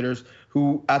content creators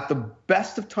who at the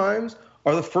best of times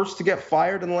are the first to get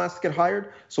fired and the last to get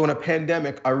hired. So in a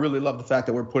pandemic, I really love the fact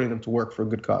that we're putting them to work for a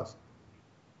good cause.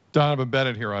 Donovan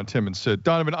Bennett here on Tim and Sid.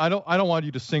 Donovan, I don't want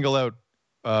you to single out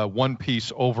one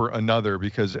piece over another,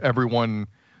 because everyone,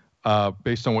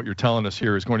 based on what you're telling us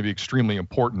here, is going to be extremely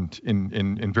important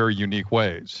in very unique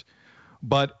ways.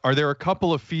 But are there a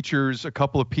couple of features, a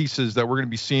couple of pieces that we're going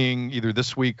to be seeing either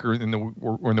this week or in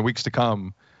the weeks to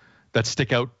come that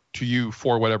stick out to you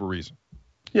for whatever reason?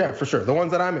 Yeah, for sure. The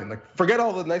ones that I'm in. Like, forget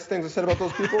all the nice things I said about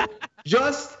those people.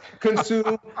 Just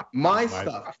consume my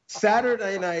stuff.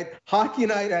 Saturday night, Hockey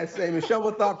Night SA. Michelle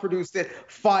Wathop produced it.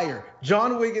 Fire.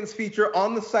 John Wiggins feature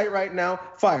on the site right now.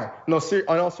 Fire. No,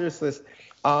 on all seriousness,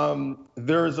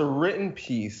 there is a written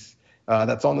piece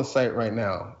that's on the site right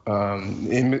now,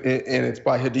 and it's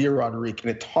by Hadir Roderique,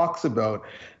 and it talks about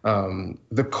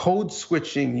the code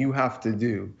switching you have to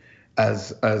do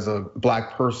as a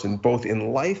Black person, both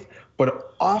in life,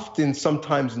 but often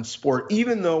sometimes in sport,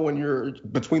 even though when you're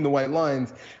between the white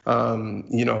lines,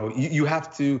 you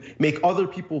have to make other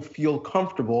people feel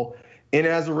comfortable. And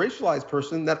as a racialized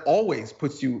person, that always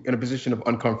puts you in a position of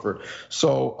uncomfort.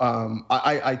 So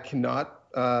I cannot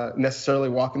necessarily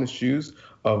walk in the shoes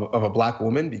of a Black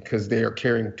woman, because they are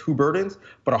carrying 2 burdens,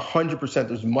 but 100%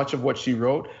 there's much of what she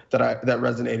wrote that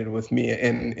resonated with me,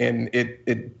 and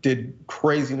it did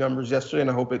crazy numbers yesterday, and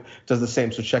I hope it does the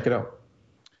same. So check it out.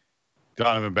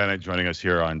 Donovan Bennett joining us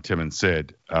here on Tim and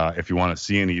Sid. If you want to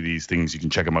see any of these things, you can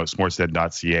check them out,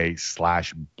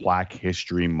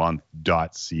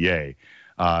 sportsnet.ca/blackhistorymonth.ca.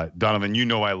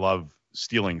 Donovan, I love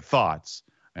stealing thoughts,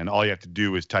 and all you have to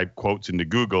do is type quotes into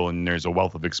Google, and there's a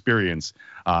wealth of experience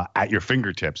at your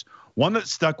fingertips. One that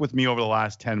stuck with me over the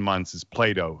last 10 months is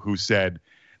Plato, who said,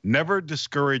 never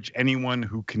discourage anyone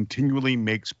who continually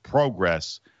makes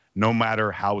progress, no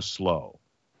matter how slow.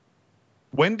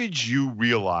 When did you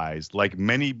realize, like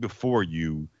many before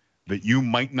you, that you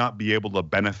might not be able to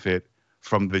benefit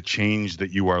from the change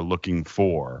that you are looking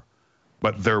for,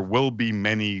 but there will be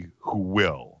many who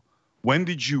will? When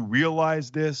did you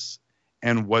realize this?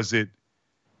 And was it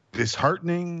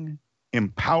disheartening,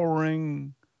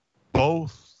 empowering,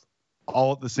 both,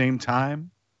 all at the same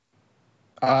time?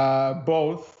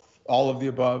 Both, all of the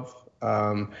above,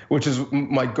 which is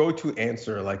my go-to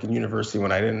answer. Like in university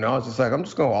when I didn't know, I was just like, I'm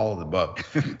just going all of the above.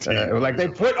 Like they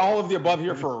put all of the above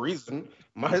here for a reason.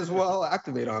 Might as well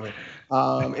activate on it.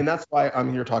 And that's why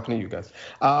I'm here talking to you guys.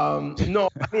 No,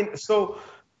 I mean, so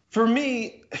for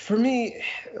me,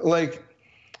 like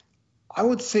I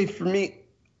would say for me,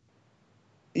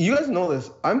 you guys know this,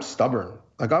 I'm stubborn.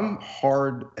 Like I'm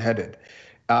hard-headed.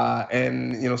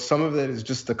 And, you know, some of it is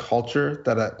just the culture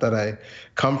that I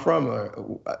come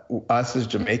from. Us as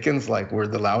Jamaicans, like we're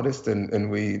the loudest and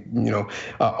we, you know,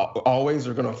 always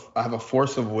are going to have a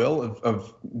force of will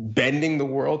of bending the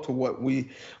world to what we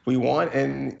want.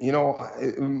 And, you know,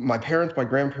 my parents, my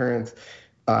grandparents,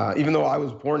 even though I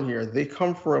was born here, they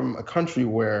come from a country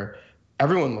where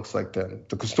everyone looks like them.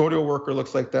 The custodial worker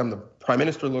looks like them. The prime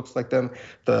minister looks like them.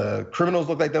 The criminals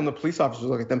look like them. The police officers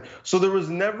look like them. So there was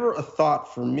never a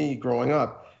thought for me growing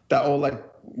up that, oh, like,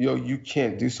 you know, you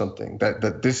can't do something,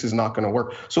 that this is not going to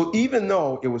work. So even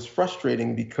though it was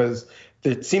frustrating because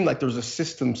it seemed like there was a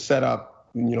system set up,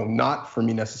 you know, not for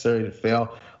me necessarily to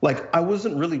fail, like I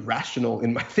wasn't really rational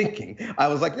in my thinking. I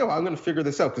was like, no, I'm going to figure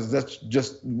this out because that's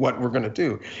just what we're going to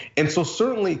do. And so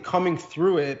certainly coming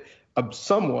through it,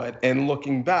 somewhat, and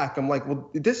looking back, I'm like,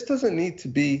 well, this doesn't need to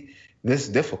be this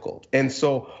difficult. And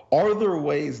so are there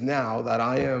ways now that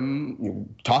I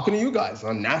am talking to you guys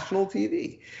on national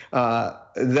TV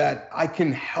that I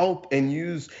can help and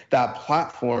use that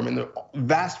platform and the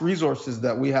vast resources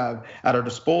that we have at our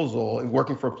disposal and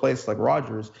working for a place like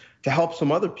Rogers to help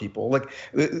some other people? Like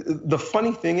the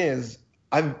funny thing is,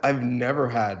 I've never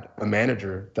had a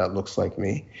manager that looks like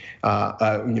me.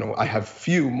 You know, I have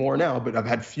few more now, but I've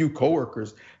had few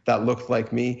coworkers that looked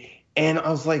like me. And I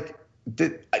was like,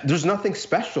 there's nothing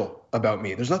special about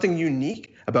me. There's nothing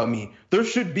unique about me. There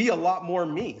should be a lot more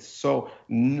me. So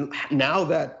now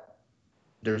that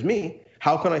there's me,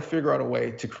 how can I figure out a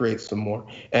way to create some more?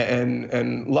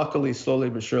 And luckily, slowly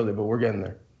but surely, but we're getting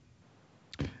there.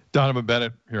 Donovan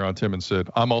Bennett here on Tim and Sid.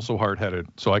 I'm also hard-headed,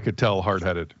 so I could tell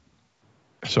hard-headed.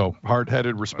 So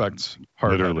hard-headed respects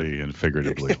hard-headed. Literally and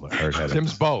figuratively hard-headed.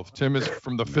 Tim's both. Tim is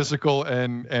from the physical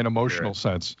and emotional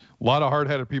sense. A lot of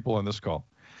hard-headed people on this call.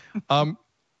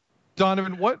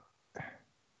 Donovan,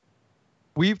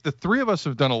 the three of us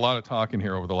have done a lot of talking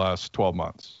here over the last 12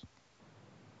 months.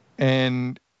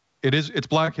 And it's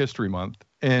Black History Month.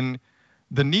 And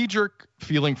the knee-jerk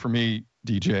feeling for me,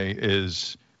 DJ,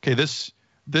 is, okay, this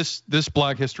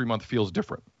Black History Month feels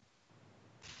different.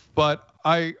 But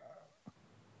I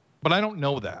don't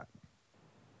know that.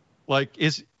 Like,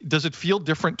 does it feel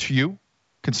different to you,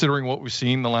 considering what we've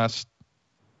seen the last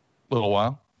little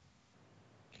while?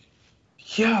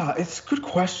 Yeah, it's a good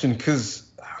question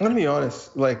because I'm going to be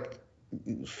honest, like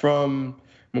from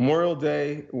Memorial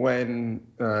Day when,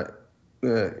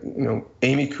 you know,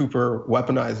 Amy Cooper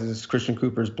weaponizes Christian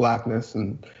Cooper's blackness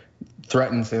and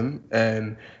threatens him.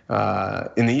 And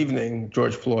in the evening,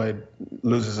 George Floyd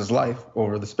loses his life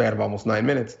over the span of almost 9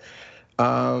 minutes.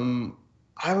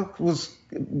 I was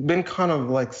been kind of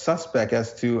like suspect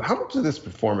as to how much of this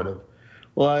performative.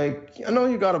 Like, I know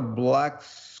you got a black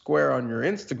square on your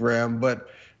Instagram, but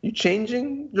you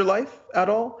changing your life at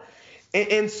all?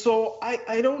 And so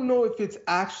I don't know if it's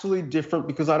actually different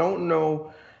because I don't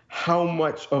know how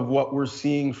much of what we're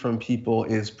seeing from people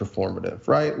is performative,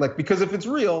 right? Like, because if it's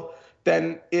real,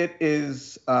 then it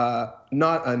is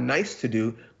not a nice to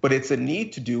do, but it's a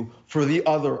need to do for the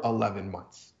other 11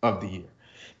 months of the year.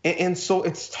 And so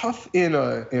it's tough in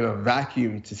a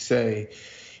vacuum to say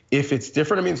if it's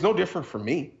different. I mean, it's no different for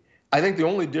me. I think the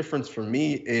only difference for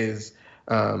me is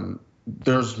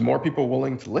there's more people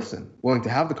willing to listen, willing to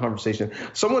have the conversation.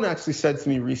 Someone actually said to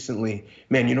me recently,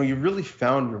 man, you know, you really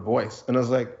found your voice. And I was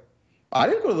like, I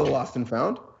didn't go to the Lost and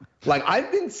Found. Like,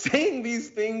 I've been saying these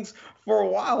things for a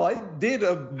while. I did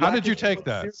a. How did you take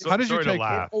that? How did you take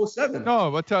that? 07. No,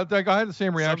 but I had the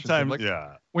same reaction. Sometimes, like,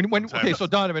 yeah. Okay, so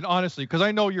Donovan, honestly, because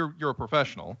I know you're a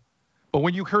professional, but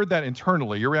when you heard that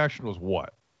internally, your reaction was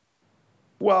what?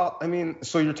 Well, I mean,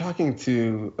 so you're talking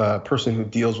to a person who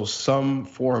deals with some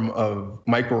form of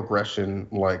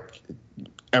microaggression, like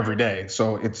every day.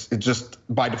 So it's just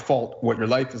by default what your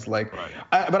life is like. Right.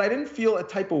 But I didn't feel a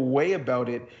type of way about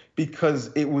it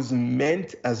because it was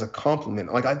meant as a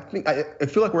compliment. Like, I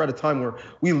feel like we're at a time where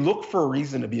we look for a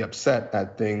reason to be upset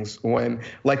at things when,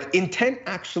 like, intent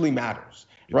actually matters.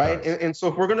 Right. And so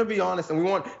if we're going to be honest and we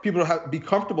want people to be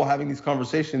comfortable having these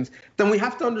conversations, then we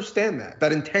have to understand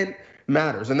that intent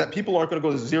matters, and that people aren't going to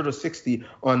go 0 to 60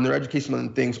 on their education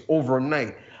and things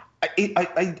overnight.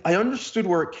 I understood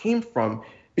where it came from,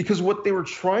 because what they were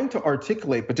trying to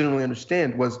articulate but didn't really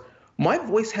understand was my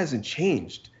voice hasn't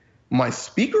changed. My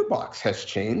speaker box has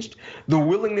changed. The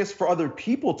willingness for other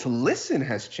people to listen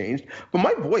has changed. But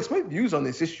my voice, my views on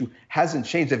this issue hasn't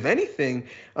changed. If anything,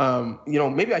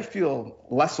 maybe I feel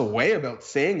less away about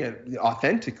saying it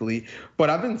authentically, but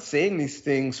I've been saying these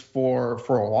things for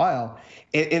a while.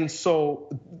 And so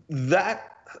that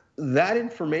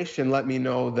information let me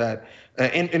know that,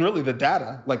 and really the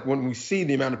data, like when we see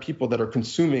the amount of people that are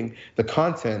consuming the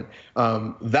content,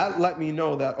 that let me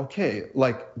know that, okay,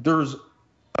 like there's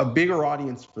a bigger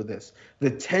audience for this. The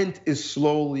tent is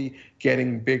slowly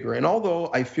getting bigger. And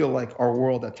although I feel like our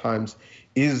world at times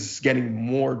is getting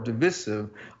more divisive,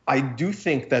 I do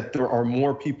think that there are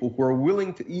more people who are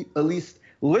willing to at least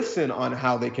listen on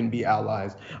how they can be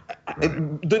allies.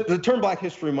 The term Black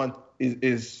History Month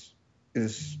is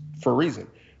for a reason.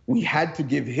 We had to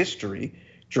give history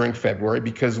during February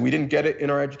because we didn't get it in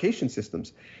our education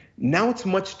systems. Now it's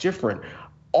much different.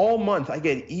 All month, I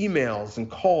get emails and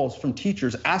calls from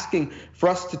teachers asking for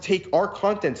us to take our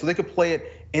content so they could play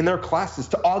it in their classes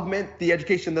to augment the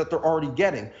education that they're already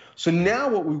getting. So now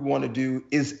what we want to do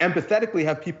is empathetically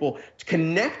have people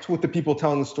connect with the people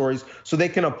telling the stories so they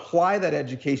can apply that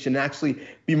education and actually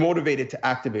be motivated to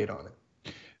activate on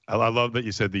it. I love that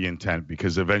you said the intent,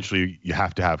 because eventually you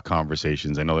have to have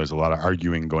conversations. I know there's a lot of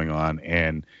arguing going on,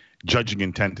 and judging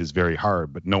intent is very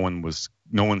hard, but no one's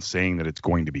saying that it's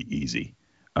going to be easy.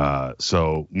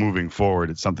 So moving forward,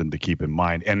 it's something to keep in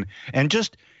mind. And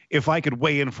just if I could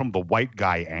weigh in from the white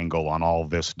guy angle on all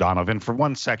this, Donovan, for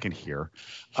 1 second here.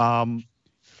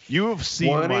 You have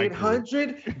seen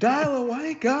 1-800 dial a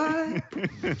white guy.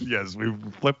 Yes, we've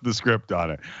flipped the script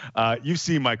on it. You've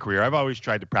seen my career. I've always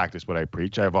tried to practice what I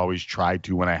preach. I've always tried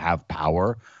to, when I have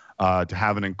power, to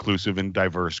have an inclusive and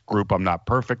diverse group. I'm not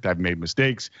perfect. I've made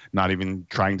mistakes, not even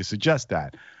trying to suggest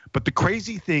that. But the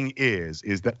crazy thing is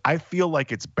that I feel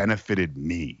like it's benefited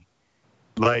me.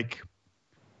 Like,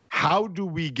 how do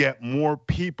we get more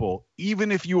people,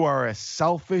 even if you are a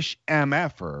selfish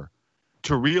MFer,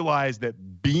 to realize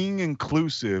that being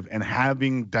inclusive and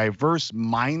having diverse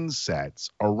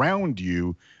mindsets around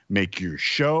you make your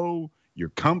show, your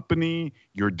company,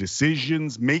 your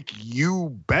decisions, make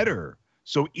you better?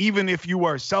 So even if you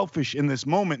are selfish in this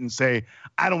moment and say,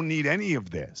 I don't need any of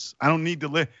this, I don't need to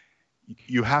live,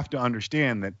 you have to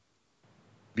understand that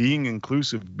being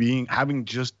inclusive, having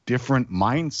just different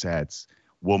mindsets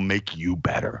will make you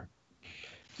better.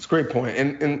 It's a great point.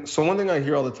 And so one thing I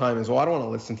hear all the time is, well, I don't want to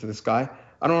listen to this guy.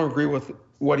 I don't agree with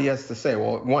what he has to say.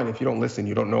 Well, one, if you don't listen,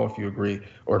 you don't know if you agree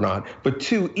or not. But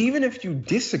two, even if you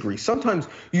disagree, sometimes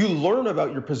you learn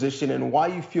about your position and why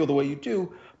you feel the way you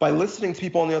do by listening to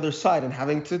people on the other side and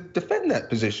having to defend that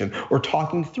position or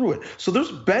talking through it. So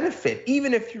there's benefit,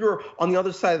 even if you're on the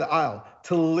other side of the aisle,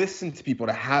 to listen to people,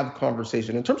 to have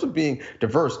conversation. In terms of being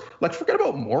diverse, like, forget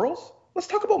about morals. Let's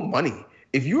talk about money.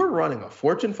 If you're running a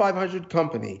Fortune 500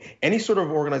 company, any sort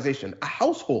of organization, a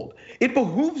household, it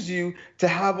behooves you to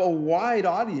have a wide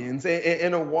audience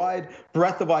and a wide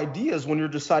breadth of ideas when you're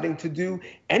deciding to do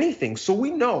anything. So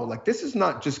we know, like, this is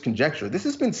not just conjecture. This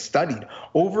has been studied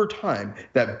over time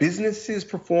that businesses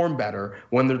perform better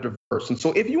when they're diverse. And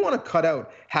so if you want to cut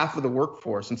out half of the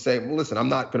workforce and say, well, listen, I'm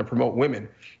not going to promote women,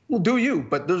 well, do you,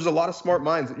 but there's a lot of smart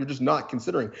minds that you're just not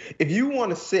considering. If you want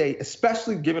to say,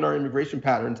 especially given our immigration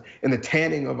patterns and the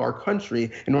tanning of our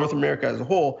country and North America as a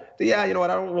whole, that, yeah, you know what,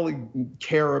 I don't really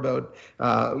care about,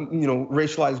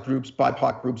 racialized groups,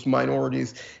 BIPOC groups,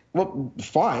 minorities. Well,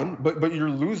 fine, but you're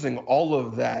losing all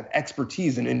of that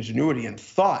expertise and ingenuity and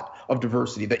thought of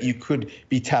diversity that you could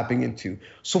be tapping into.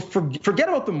 So forget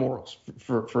about the morals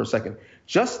for a second.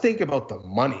 Just think about the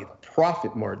money, the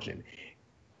profit margin.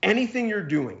 Anything you're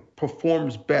doing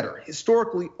performs better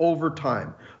historically over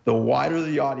time, the wider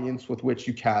the audience with which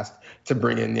you cast to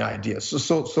bring in the ideas.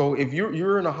 So if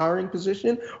you're in a hiring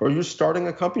position, or you're starting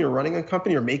a company or running a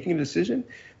company or making a decision,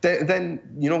 then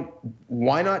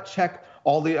why not check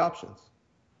all the options?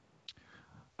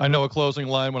 I know a closing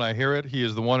line when I hear it. He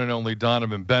is the one and only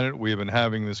Donovan Bennett. We have been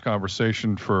having this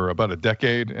conversation for about a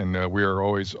decade, and we are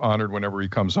always honored whenever he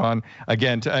comes on.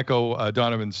 Again, to echo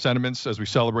Donovan's sentiments, as we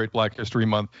celebrate Black History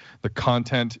Month, the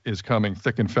content is coming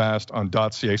thick and fast on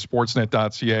 .ca,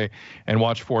 sportsnet.ca, and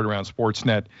watch for it around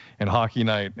Sportsnet and Hockey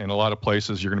Night and a lot of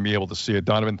places. You're going to be able to see it.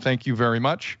 Donovan, thank you very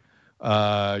much. You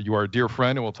are a dear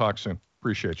friend, and we'll talk soon.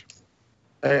 Appreciate you.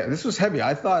 This was heavy.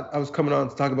 I thought I was coming on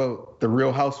to talk about the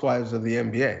Real Housewives of the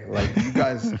NBA. Like, you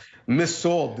guys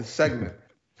missold this segment.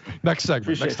 Next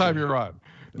segment. Next time you're on.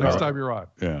 Next time you're on.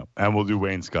 Yeah, and we'll do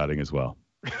wainscoting as well.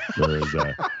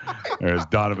 There's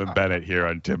Donovan Bennett here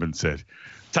on Tim and Sid.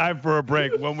 Time for a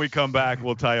break. When we come back,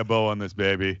 we'll tie a bow on this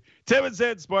baby. Tim and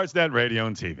Sid, Sportsnet Radio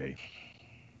and TV.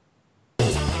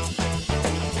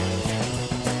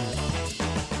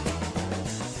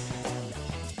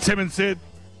 Tim and Sid,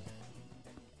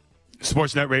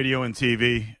 Sportsnet Radio and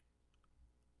TV.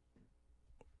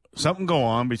 Something go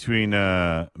on between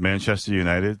Manchester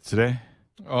United today?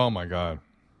 Oh, my God.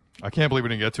 I can't believe we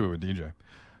didn't get to it with DJ.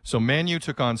 So Man U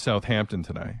took on Southampton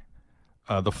today.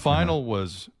 The final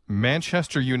was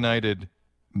Manchester United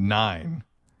 9.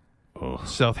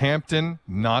 Southampton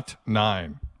not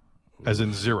 9, as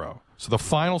in 0. So the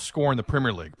final score in the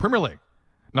Premier League,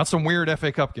 not some weird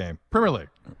FA Cup game, Premier League,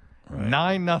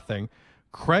 9-0.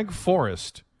 Craig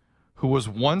Forrest, who was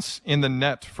once in the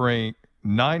net for a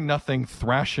 9-0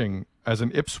 thrashing as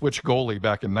an Ipswich goalie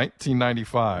back in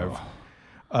 1995,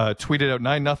 tweeted out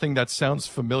 9-0. That sounds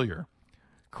familiar.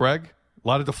 Craig, a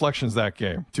lot of deflections that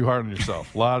game. Too hard on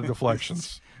yourself. A lot of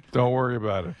deflections. Don't worry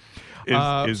about it.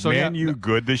 Is Man U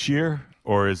good this year,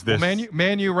 or is this? Well,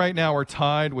 Man U right now are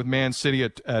tied with Man City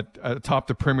at top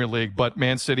the Premier League, but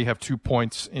Man City have 2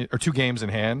 points or 2 games in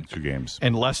hand. 2 games.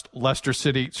 And Leicester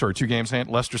City, 2 games in hand.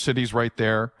 Leicester City's right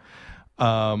there.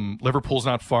 Liverpool's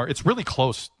not far. It's really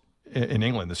close in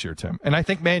England this year, Tim. And I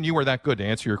think Man U are that good, to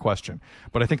answer your question.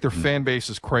 But I think their fan base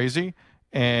is crazy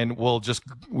and will just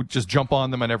jump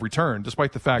on them on every turn,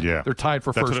 despite the fact they're tied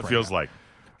for first. That's what it feels like.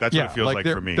 That's what it feels like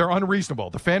for me. They're unreasonable.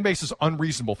 The fan base is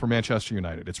unreasonable for Manchester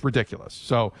United. It's ridiculous.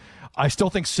 So I still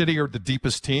think City are the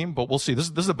deepest team, but we'll see. This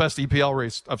is the best EPL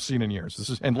race I've seen in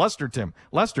years. And Leicester, Tim.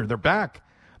 Leicester, they're back.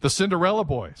 The Cinderella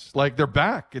boys. They're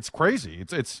back. It's crazy.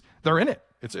 They're in it.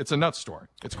 It's a nuts story.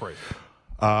 It's crazy.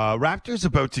 Raptors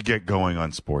about to get going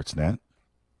on Sportsnet.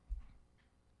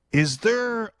 Is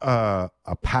there a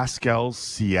Pascal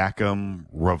Siakam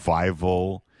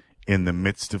revival in the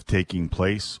midst of taking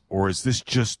place, or is this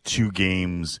just 2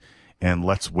 games and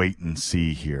let's wait and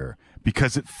see here?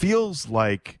 Because it feels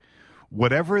like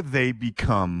whatever they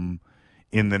become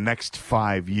in the next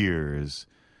 5 years,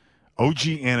 OG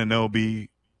Anunoby,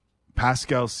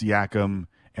 Pascal Siakam,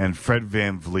 and Fred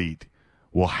VanVleet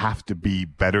will have to be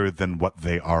better than what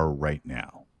they are right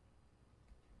now.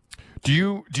 Do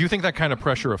you think that kind of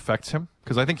pressure affects him?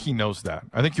 Because I think he knows that.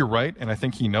 I think you're right, and I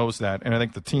think he knows that, and I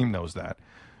think the team knows that.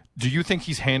 Do you think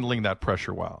he's handling that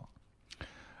pressure well?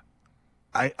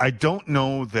 I don't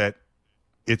know that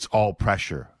it's all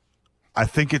pressure. I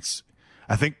think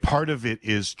part of it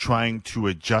is trying to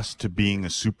adjust to being a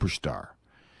superstar.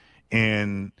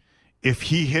 And if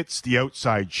he hits the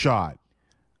outside shot,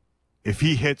 if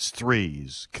he hits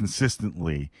threes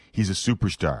consistently, he's a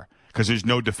superstar because there's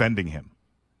no defending him.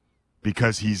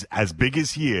 Because he's as big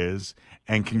as he is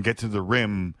and can get to the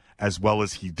rim as well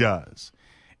as he does.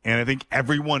 And I think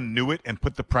everyone knew it and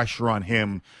put the pressure on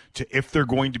him to, if they're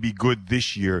going to be good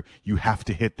this year, you have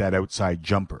to hit that outside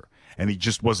jumper. And he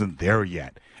just wasn't there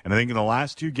yet. And I think in the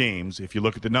last 2 games, if you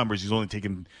look at the numbers, he's only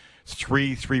taken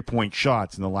 3 3-point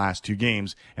shots in the last 2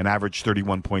 games and averaged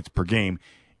 31 points per game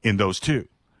in those 2.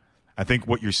 I think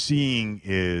what you're seeing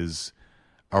is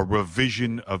a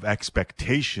revision of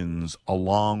expectations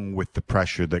along with the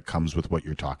pressure that comes with what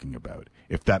you're talking about,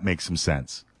 if that makes some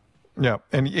sense. Yeah,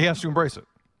 and he has to embrace it.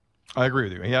 I agree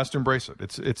with you. He has to embrace it.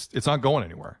 It's not going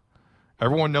anywhere.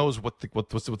 Everyone knows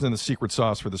what's within the secret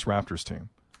sauce for this Raptors team.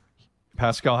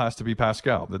 Pascal has to be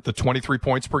Pascal. The 23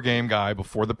 points per game guy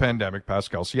before the pandemic,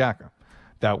 Pascal Siakam,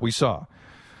 that we saw.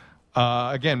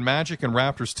 Again, Magic and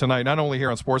Raptors tonight, not only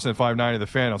here on Sportsnet 590 The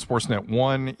Fan, on Sportsnet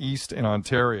 1 East in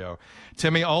Ontario.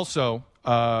 Timmy, also,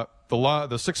 the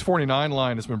 649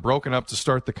 line has been broken up to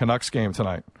start the Canucks game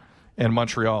tonight in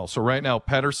Montreal. So right now,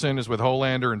 Pettersson is with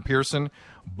Holander and Pearson.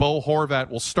 Bo Horvat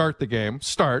will start the game.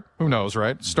 Who knows,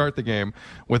 right? Start the game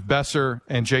with Besser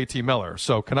and JT Miller.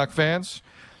 So Canuck fans,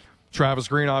 Travis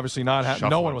Green obviously not happy.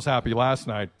 No one was happy last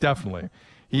night. Definitely.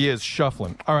 He is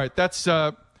shuffling. All right, that's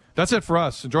it for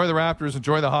us. Enjoy the Raptors.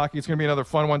 Enjoy the hockey. It's going to be another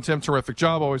fun one. Tim, terrific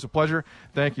job. Always a pleasure.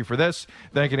 Thank you for this.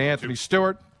 Thank you to Anthony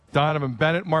Stewart, Donovan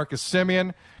Bennett, Marcus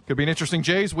Simeon. Could be an interesting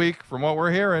Jays week from what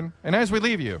we're hearing. And as we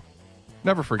leave you,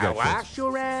 never forget. Wash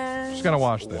your hands. Just going to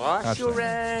wash them. Wash your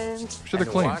hands. Should have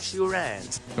clean. Wash your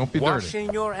hands. Don't be dirty.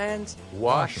 Washing your hands.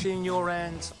 Washing your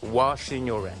hands. Washing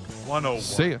your hands. 101.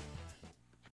 See ya.